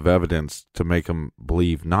points of evidence to make them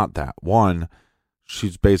believe not that. One,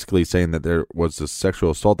 she's basically saying that there was this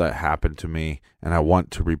sexual assault that happened to me and I want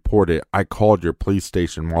to report it. I called your police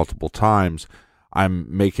station multiple times. I'm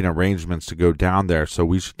making arrangements to go down there, so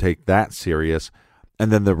we should take that serious.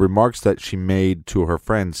 And then the remarks that she made to her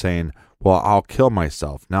friend saying, well, I'll kill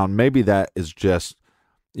myself. Now, maybe that is just,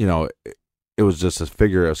 it was just a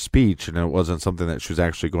figure of speech and it wasn't something that she was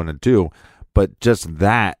actually going to do. But just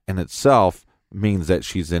that in itself means that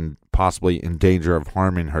she's possibly in danger of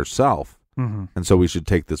harming herself. Mm-hmm. And so we should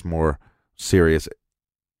take this more serious.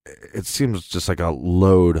 It seems just like a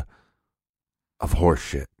load of horse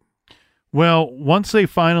shit. Well, once they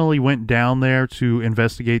finally went down there to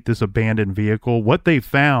investigate this abandoned vehicle, what they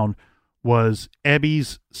found was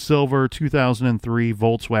Ebby's silver 2003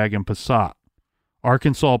 Volkswagen Passat,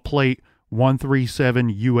 Arkansas plate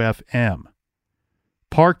 137 UFM,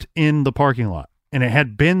 parked in the parking lot. And it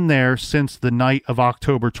had been there since the night of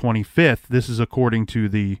October 25th. This is according to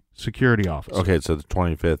the security officer. Okay, so the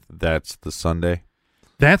 25th, that's the Sunday?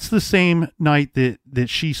 That's the same night that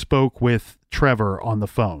she spoke with Trevor on the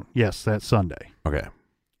phone. Yes, that Sunday. Okay.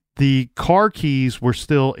 The car keys were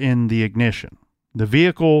still in the ignition. The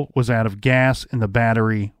vehicle was out of gas and the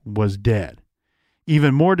battery was dead.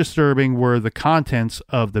 Even more disturbing were the contents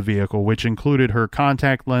of the vehicle, which included her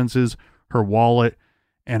contact lenses, her wallet,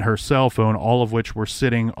 and her cell phone, all of which were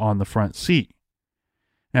sitting on the front seat.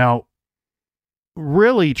 Now,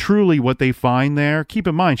 really, truly what they find there, keep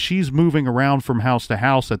in mind, she's moving around from house to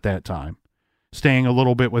house at that time, staying a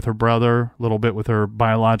little bit with her brother, a little bit with her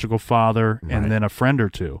biological father, and then a friend or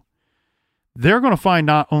two. They're going to find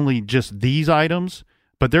not only just these items,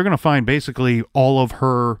 but they're going to find basically all of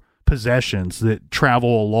her possessions that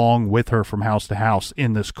travel along with her from house to house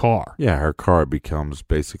in this car. Yeah, her car becomes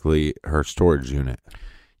basically her storage unit.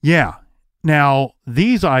 Yeah. Now,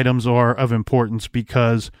 these items are of importance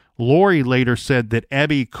because Lori later said that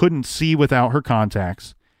Ebby couldn't see without her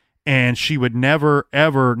contacts, and she would never,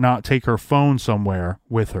 ever not take her phone somewhere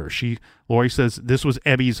with her. Lori says this was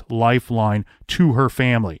Ebby's lifeline to her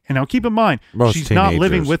family. And now keep in mind, she's not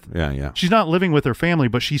living with she's not living with her family,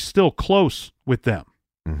 but she's still close with them.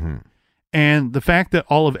 Mm-hmm. And the fact that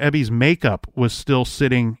all of Ebby's makeup was still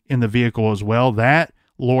sitting in the vehicle as well, that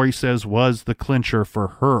Lori says was the clincher for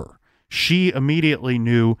her. She immediately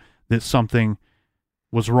knew that something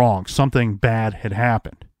was wrong. Something bad had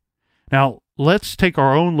happened. Now, let's take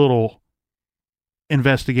our own little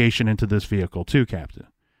investigation into this vehicle too, Captain.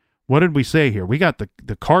 What did we say here? We got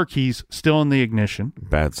the car keys still in the ignition.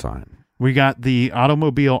 Bad sign. We got the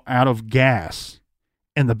automobile out of gas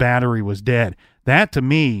and the battery was dead. That, to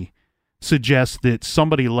me, suggests that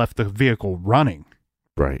somebody left the vehicle running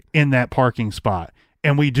in that parking spot.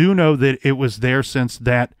 And we do know that it was there since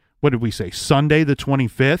that, what did we say, Sunday the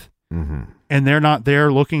 25th? Mm-hmm. And they're not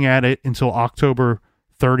there looking at it until October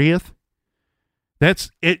 30th. That's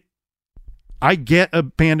it. I get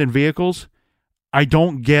abandoned vehicles. I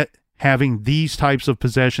don't get having these types of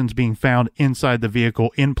possessions being found inside the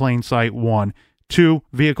vehicle in plain sight, 1. 2,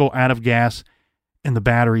 vehicle out of gas and the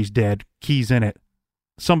battery's dead, keys in it.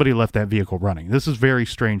 Somebody left that vehicle running. This is very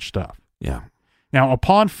strange stuff. Yeah. Now,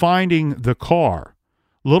 upon finding the car,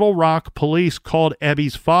 Little Rock police called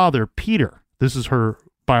Ebby's father, Peter. This is her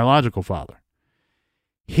biological father.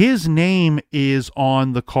 His name is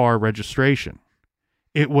on the car registration.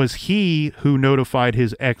 It was he who notified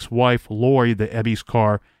his ex-wife, Lori, that Ebby's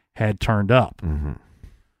car had turned up. Mm-hmm.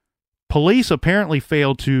 Police apparently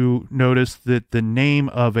failed to notice that the name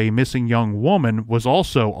of a missing young woman was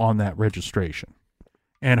also on that registration,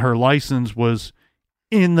 and her license was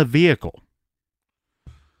in the vehicle.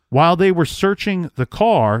 While they were searching the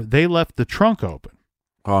car, they left the trunk open.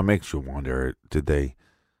 Oh, it makes you wonder, did they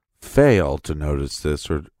fail to notice this,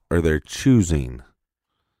 or they're choosing,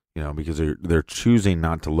 because they're choosing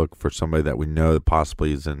not to look for somebody that we know that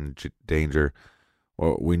possibly is in danger,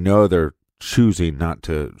 or we know they're choosing not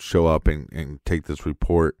to show up and take this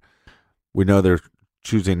report. We know they're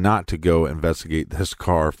choosing not to go investigate this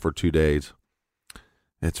car for 2 days.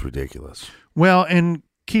 It's ridiculous. Well, and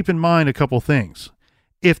keep in mind a couple things.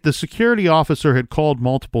 If the security officer had called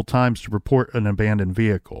multiple times to report an abandoned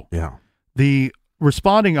vehicle, the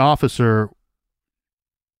responding officer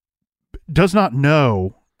does not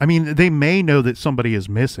know. I mean, they may know that somebody is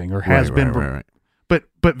missing or has been, right.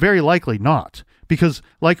 But very likely not, because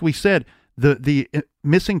like we said, the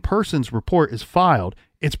missing persons report is filed.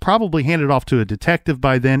 It's probably handed off to a detective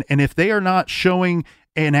by then, and if they are not showing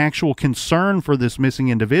an actual concern for this missing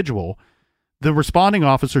individual, the responding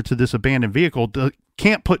officer to this abandoned vehicle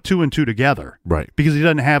can't put two and two together. Right. Because he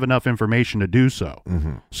doesn't have enough information to do so.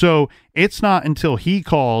 Mm-hmm. So it's not until he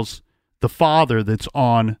calls the father that's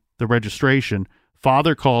on the registration,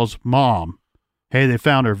 father calls mom, hey, they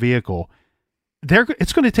found her vehicle.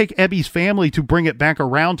 It's going to take Ebby's family to bring it back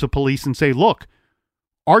around to police and say, look,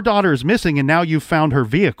 our daughter is missing and now you've found her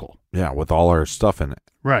vehicle. Yeah, with all her stuff in it.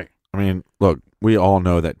 Right. I mean, look, we all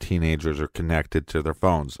know that teenagers are connected to their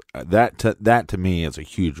phones. That to me is a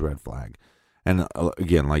huge red flag. And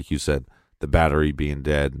again, like you said, the battery being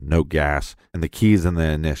dead, no gas, and the keys in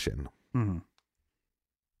the ignition. Mm-hmm.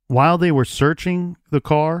 While they were searching the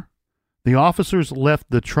car, the officers left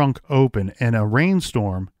the trunk open and a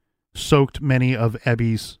rainstorm soaked many of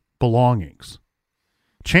Ebby's belongings.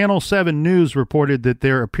 Channel 7 News reported that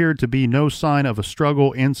there appeared to be no sign of a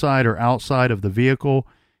struggle inside or outside of the vehicle,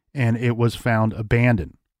 and it was found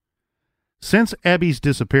abandoned. Since Ebby's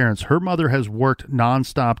disappearance, her mother has worked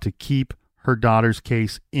nonstop to keep her daughter's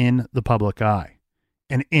case in the public eye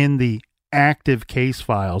and in the active case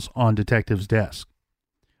files on detectives' desk.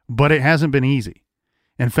 But it hasn't been easy.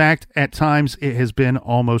 In fact, at times it has been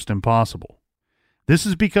almost impossible. This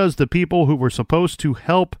is because the people who were supposed to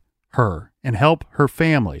help her and help her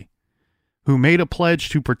family, who made a pledge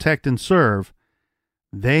to protect and serve,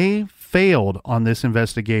 they failed on this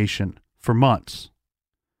investigation for months.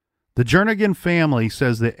 The Jernigan family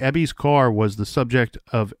says that Ebby's car was the subject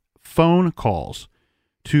of phone calls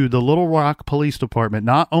to the Little Rock Police Department,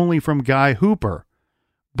 not only from Guy Hooper,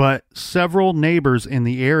 but several neighbors in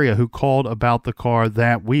the area who called about the car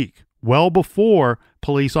that week, well before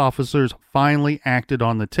police officers finally acted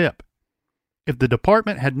on the tip. If the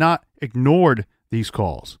department had not ignored these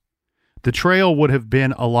calls, the trail would have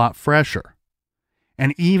been a lot fresher.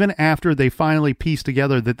 And even after they finally pieced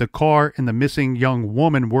together that the car and the missing young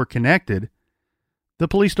woman were connected, the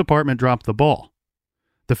police department dropped the ball.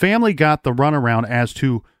 The family got the runaround as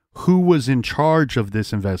to who was in charge of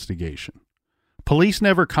this investigation. Police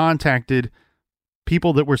never contacted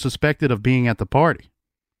people that were suspected of being at the party.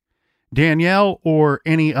 Danielle or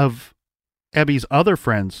any of Ebby's other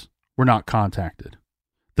friends were not contacted.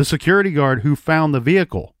 The security guard who found the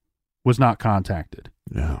vehicle was not contacted.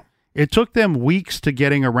 Yeah. It took them weeks to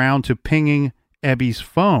getting around to pinging Ebby's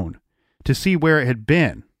phone to see where it had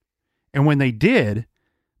been. And when they did,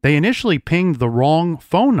 they initially pinged the wrong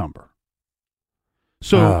phone number.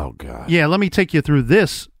 So, oh, God. Yeah, let me take you through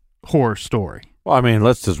this horror story. Well, I mean,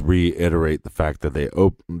 let's just reiterate the fact that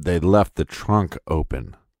they left the trunk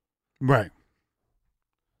open. Right.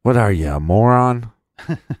 What are you, a moron?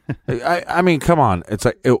 I mean, come on. It's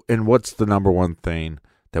like, and what's the number one thing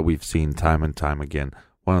that we've seen time and time again?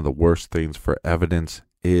 One of the worst things for evidence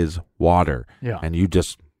is water. Yeah. And you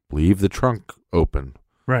just leave the trunk open.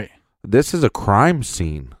 Right. This is a crime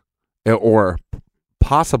scene, or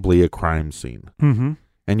possibly a crime scene. Mm-hmm.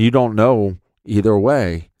 And you don't know either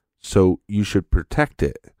way, so you should protect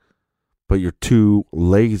it. But you're too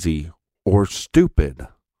lazy or stupid.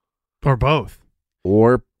 Or both.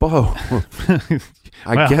 Or both.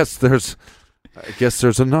 I guess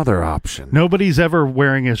there's another option. Nobody's ever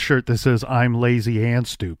wearing a shirt that says I'm lazy and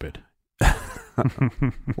stupid.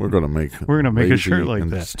 We're gonna make a shirt like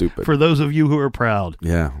that. Stupid. For those of you who are proud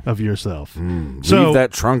of yourself. So, leave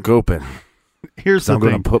that trunk open. Here's the thing. I'm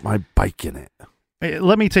gonna put my bike in it.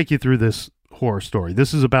 Let me take you through this horror story.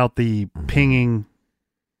 This is about the pinging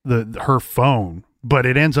her phone, but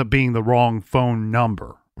it ends up being the wrong phone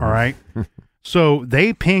number. All right. So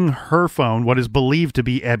they ping her phone, what is believed to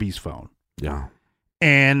be Ebby's phone. Yeah.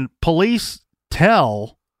 And police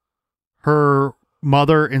tell her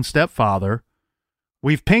mother and stepfather,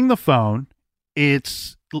 we've pinged the phone.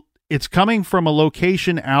 It's coming from a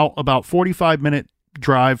location out about 45-minute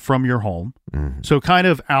drive from your home. Mm-hmm. So kind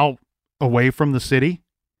of out away from the city.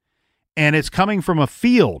 And it's coming from a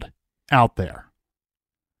field out there.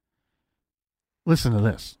 Listen to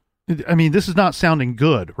this. I mean, this is not sounding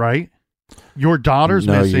good, right? Your daughter's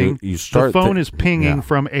missing. The phone is pinging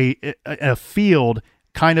from a field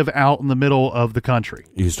kind of out in the middle of the country.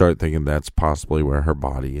 You start thinking that's possibly where her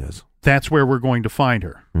body is. That's where we're going to find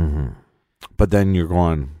her. Mm-hmm. But then you're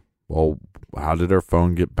going, well, how did her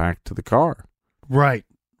phone get back to the car? Right.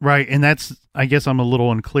 And that's, I guess I'm a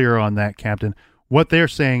little unclear on that, Captain. What they're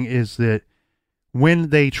saying is that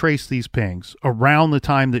when they trace these pings, around the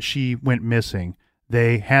time that she went missing,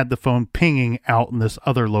 they had the phone pinging out in this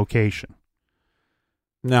other location.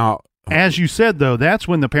 Now, as you said, though, that's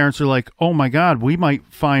when the parents are like, oh, my God, we might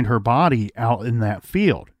find her body out in that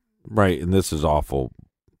field. Right, and this is awful.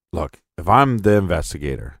 Look, if I'm the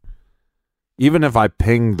investigator, even if I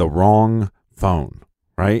ping the wrong phone,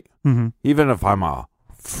 right? Mm-hmm. Even if I'm a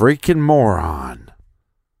freaking moron,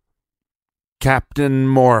 Captain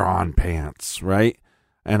Moron Pants, right?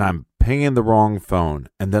 And I'm pinging the wrong phone.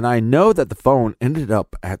 And then I know that the phone ended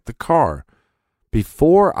up at the car.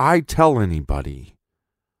 Before I tell anybody,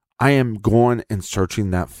 I am going and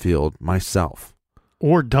searching that field myself.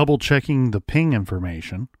 Or double checking the ping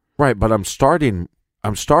information. Right, but I'm starting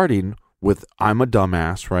with I'm a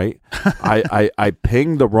dumbass, right? I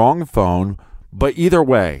pinged the wrong phone, but either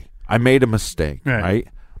way, I made a mistake, right?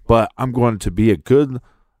 But I'm going to be a good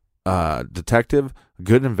detective, a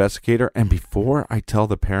good investigator, and before I tell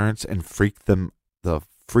the parents and freak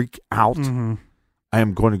out, I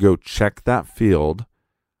am going to go check that field,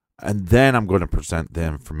 and then I'm going to present the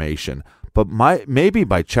information. But maybe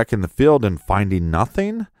by checking the field and finding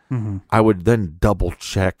nothing, I would then double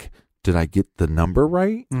check, did I get the number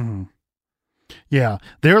right? Mm-hmm. Yeah,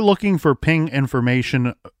 they're looking for ping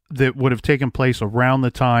information that would have taken place around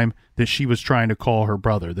the time that she was trying to call her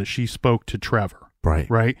brother, that she spoke to Trevor.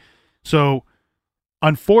 Right? So,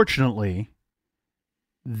 unfortunately,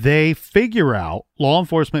 law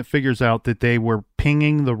enforcement figures out that they were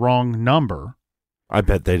pinging the wrong number. I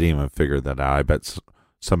bet they didn't even figure that out. I bet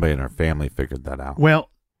somebody in her family figured that out. Well,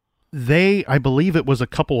 I believe it was a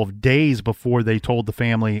couple of days before they told the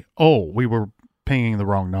family, oh, we were pinging the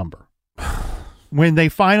wrong number. When they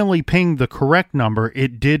finally pinged the correct number,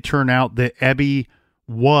 it did turn out that the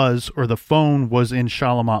phone was in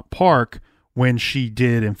Shalamont Park when she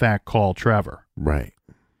did, in fact, call Trevor. Right.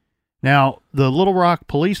 Now, the Little Rock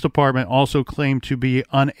Police Department also claimed to be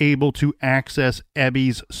unable to access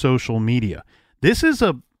Ebby's social media. This is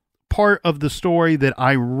a part of the story that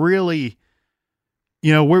I really,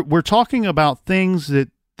 we're talking about things that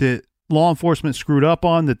law enforcement screwed up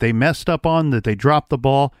on, that they messed up on, that they dropped the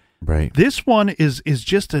ball. Right. This one is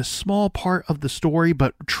just a small part of the story,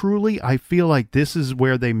 but truly I feel like this is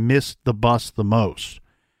where they missed the bus the most.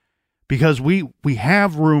 Because we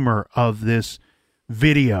have rumor of this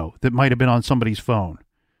video that might have been on somebody's phone.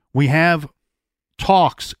 We have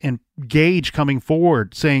talks and Gage coming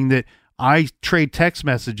forward saying that I trade text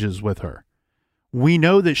messages with her. We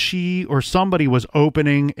know that she or somebody was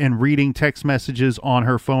opening and reading text messages on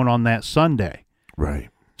her phone on that Sunday. Right.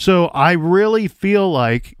 So I really feel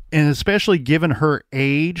like, and especially given her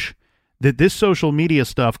age, that this social media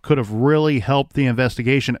stuff could have really helped the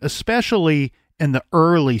investigation, especially in the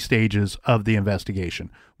early stages of the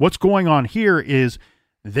investigation. What's going on here is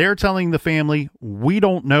they're telling the family, we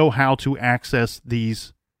don't know how to access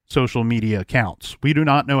these social media accounts. We do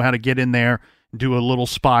not know how to get in there, do a little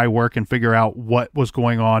spy work and figure out what was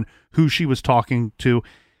going on, who she was talking to.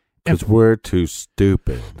 Because we're too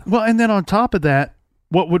stupid. Well, and then on top of that,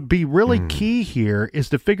 what would be really key here is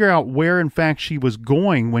to figure out where, in fact, she was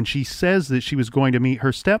going when she says that she was going to meet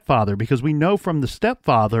her stepfather, because we know from the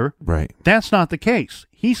stepfather, right, that's not the case.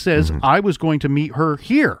 He says, I was going to meet her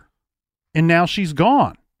here, and now she's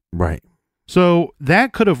gone. Right. So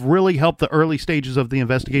that could have really helped the early stages of the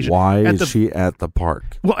investigation. Why is she at the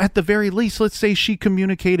park? Well, at the very least, let's say she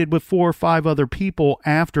communicated with 4 or 5 other people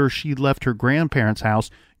after she left her grandparents' house.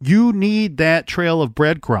 You need that trail of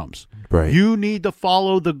breadcrumbs. Right. You need to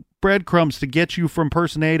follow the breadcrumbs to get you from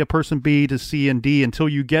person A to person B to C and D until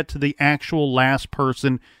you get to the actual last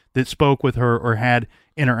person that spoke with her or had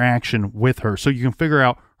interaction with her, so you can figure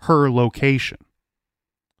out her location.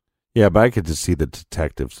 Yeah, but I could just see the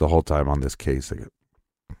detectives the whole time on this case.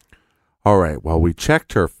 All right, well, we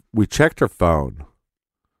checked her phone.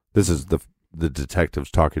 This is the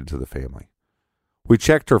detectives talking to the family. We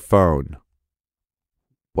checked her phone.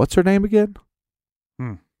 What's her name again?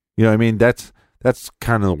 You know what I mean? That's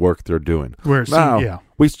kind of the work they're doing.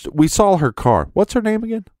 We saw her car. What's her name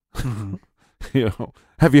again?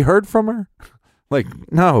 Have you heard from her?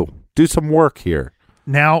 No, do some work here.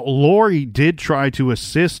 Now, Lori did try to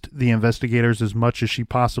assist the investigators as much as she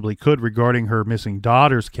possibly could regarding her missing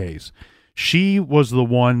daughter's case. She was the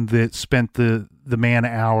one that spent the man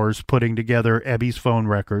hours putting together Ebby's phone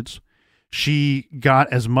records. She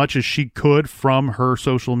got as much as she could from her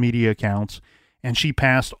social media accounts, and she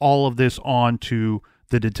passed all of this on to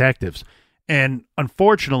the detectives. And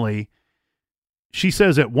unfortunately, she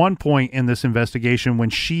says at one point in this investigation, when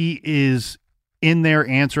she is in there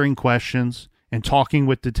answering questions and talking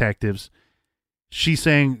with detectives, she's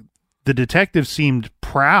saying the detectives seemed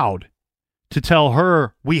proud to tell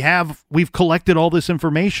her, we've collected all this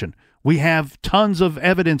information. We have tons of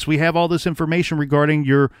evidence. We have all this information regarding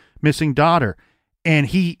your missing daughter. And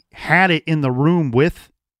he had it in the room with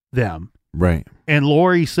them. Right. And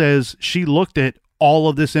Lori says she looked at all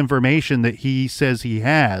of this information that he says he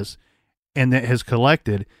has and that has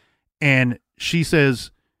collected. And she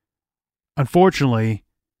says, unfortunately,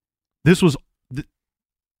 This was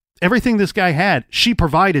everything this guy had, she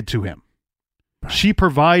provided to him. Right. She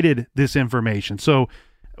provided this information. So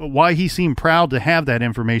why he seemed proud to have that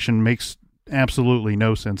information makes absolutely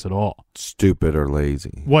no sense at all. Stupid or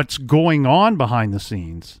lazy. What's going on behind the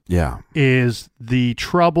scenes is the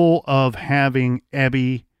trouble of having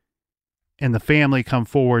Ebby and the family come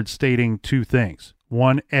forward stating two things.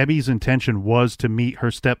 One, Ebby's intention was to meet her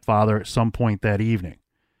stepfather at some point that evening.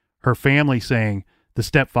 Her family saying the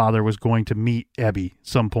stepfather was going to meet Ebby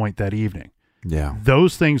some point that evening. Yeah.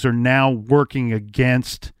 Those things are now working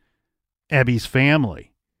against Ebby's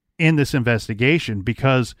family in this investigation,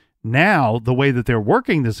 because now the way that they're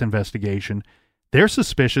working this investigation, they're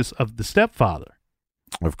suspicious of the stepfather.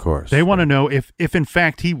 Of course. They want to know if in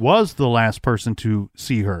fact he was the last person to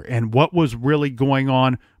see her and what was really going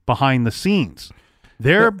on behind the scenes.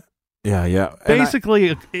 They're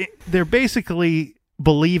basically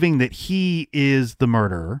believing that he is the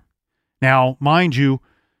murderer. Now, mind you,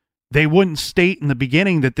 they wouldn't state in the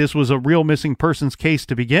beginning that this was a real missing persons case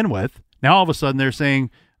to begin with. Now all of a sudden they're saying,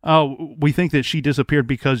 "Oh, we think that she disappeared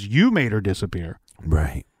because you made her disappear."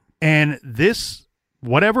 Right. And this,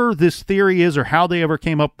 whatever this theory is, or how they ever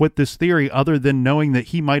came up with this theory, other than knowing that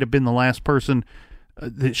he might have been the last person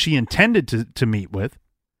that she intended to meet with,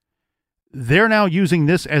 they're now using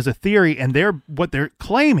this as a theory. And what they're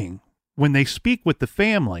claiming when they speak with the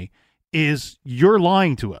family is, you're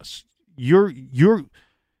lying to us. You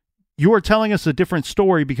are telling us a different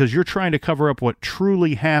story because you're trying to cover up what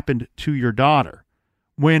truly happened to your daughter.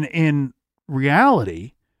 When in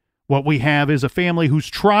reality, what we have is a family who's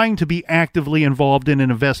trying to be actively involved in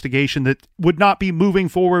an investigation that would not be moving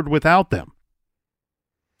forward without them.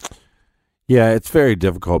 Yeah, it's very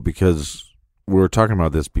difficult because we were talking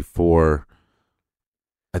about this before,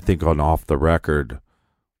 I think on Off the Record,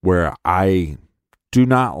 where I do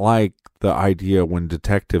not like the idea when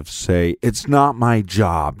detectives say, it's not my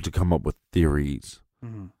job to come up with theories.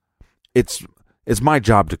 Mm-hmm. It's my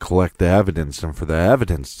job to collect the evidence and for the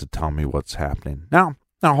evidence to tell me what's happening. Now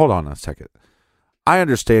hold on a second. I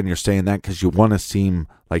understand you're saying that because you want to seem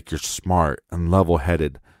like you're smart and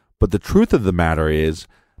level-headed. But the truth of the matter is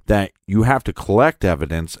that you have to collect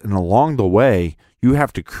evidence, and along the way, you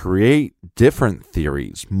have to create different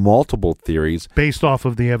theories, multiple theories. Based off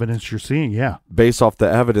of the evidence you're seeing, yeah. Based off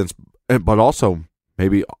the evidence, but also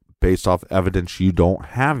maybe based off evidence you don't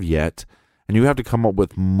have yet. And you have to come up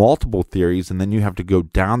with multiple theories, and then you have to go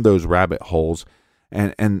down those rabbit holes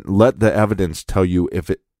and let the evidence tell you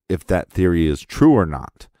if that theory is true or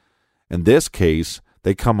not. In this case,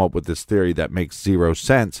 they come up with this theory that makes zero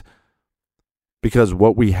sense, because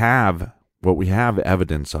what we have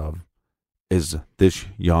evidence of is this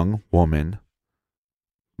young woman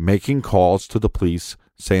making calls to the police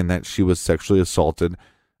saying that she was sexually assaulted.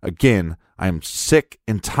 Again, I'm sick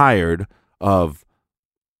and tired of,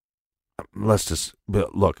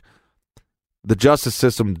 look, the justice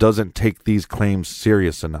system doesn't take these claims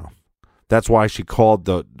serious enough. That's why she called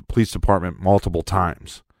the police department multiple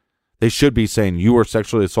times. They should be saying, you were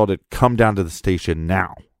sexually assaulted, come down to the station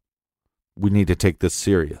now. We need to take this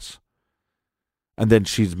serious. And then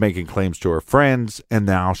she's making claims to her friends, and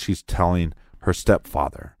now she's telling her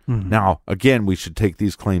stepfather. Mm-hmm. Now, again, we should take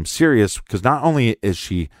these claims serious, because not only is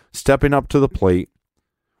she stepping up to the plate,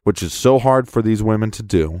 which is so hard for these women to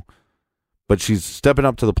do, but she's stepping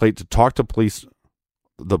up to the plate to talk to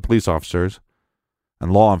the police officers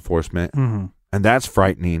and law enforcement, mm-hmm. and that's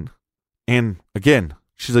frightening. And again,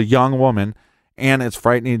 she's a young woman, and it's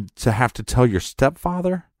frightening to have to tell your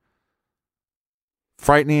stepfather.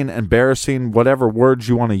 Frightening, embarrassing, whatever words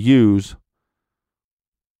you want to use.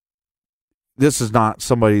 This is not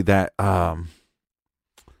somebody that,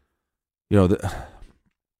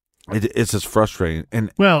 it's just frustrating.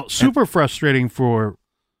 Super frustrating for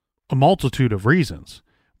a multitude of reasons,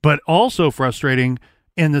 but also frustrating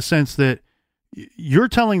in the sense that you're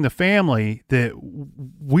telling the family that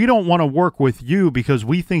we don't want to work with you because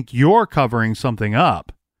we think you're covering something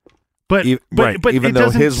up. But even it though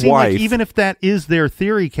doesn't his seem wife, like, even if that is their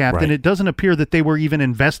theory, Captain, right. It doesn't appear that they were even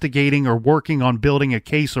investigating or working on building a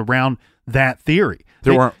case around that theory.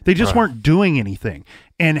 They just weren't doing anything.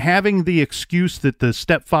 And having the excuse that the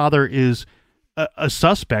stepfather is a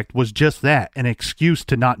suspect was just that, an excuse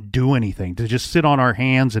to not do anything, to just sit on our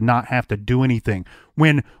hands and not have to do anything.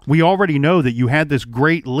 When we already know that you had this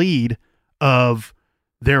great lead of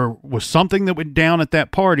there was something that went down at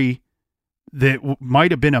that party that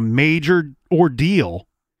might have been a major ordeal,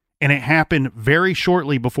 and it happened very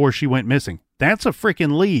shortly before she went missing. That's a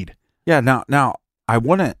freaking lead. Yeah. Now I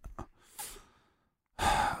wouldn't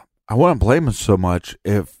blame him so much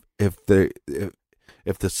if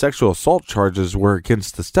if the sexual assault charges were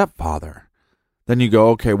against the stepfather. Then you go,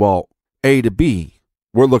 okay, well, A to B,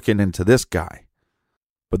 we're looking into this guy.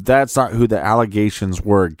 But that's not who the allegations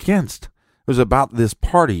were against. It was about this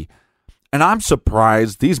party. And I'm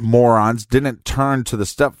surprised these morons didn't turn to the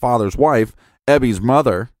stepfather's wife, Ebby's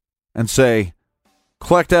mother, and say,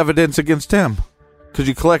 collect evidence against him, because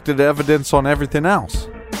you collected evidence on everything else.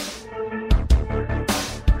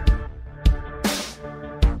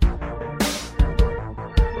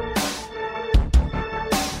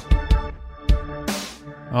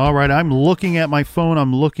 All right, I'm looking at my phone,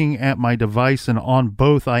 I'm looking at my device, and on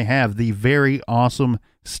both I have the very awesome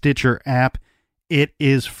Stitcher app. It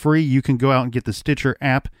is free. You can go out and get the Stitcher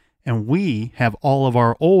app, and we have all of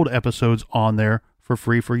our old episodes on there for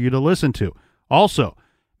free for you to listen to. Also,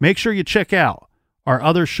 make sure you check out our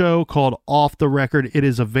other show called Off the Record. It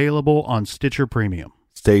is available on Stitcher Premium.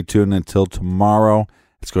 Stay tuned until tomorrow.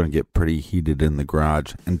 It's going to get pretty heated in the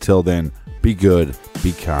garage. Until then, be good,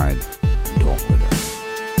 be kind, don't litter.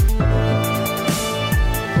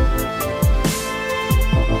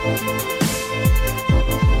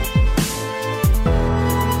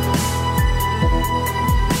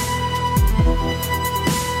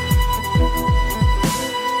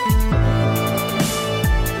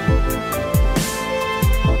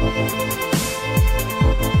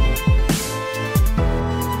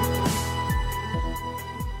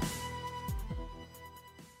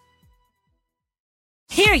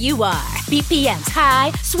 Here you are, BPMs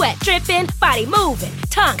high, sweat dripping, body moving,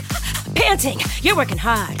 tongue panting. You're working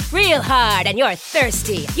hard, real hard, and you're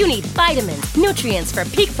thirsty. You need vitamins, nutrients for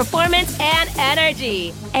peak performance and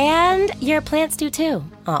energy. And your plants do too.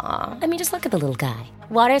 Aw, I mean, just look at the little guy.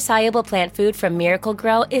 Water-soluble plant food from Miracle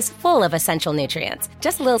Grow is full of essential nutrients.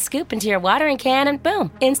 Just a little scoop into your watering can and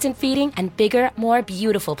boom, instant feeding and bigger, more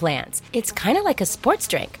beautiful plants. It's kind of like a sports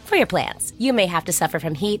drink for your plants. You may have to suffer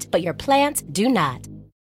from heat, but your plants do not.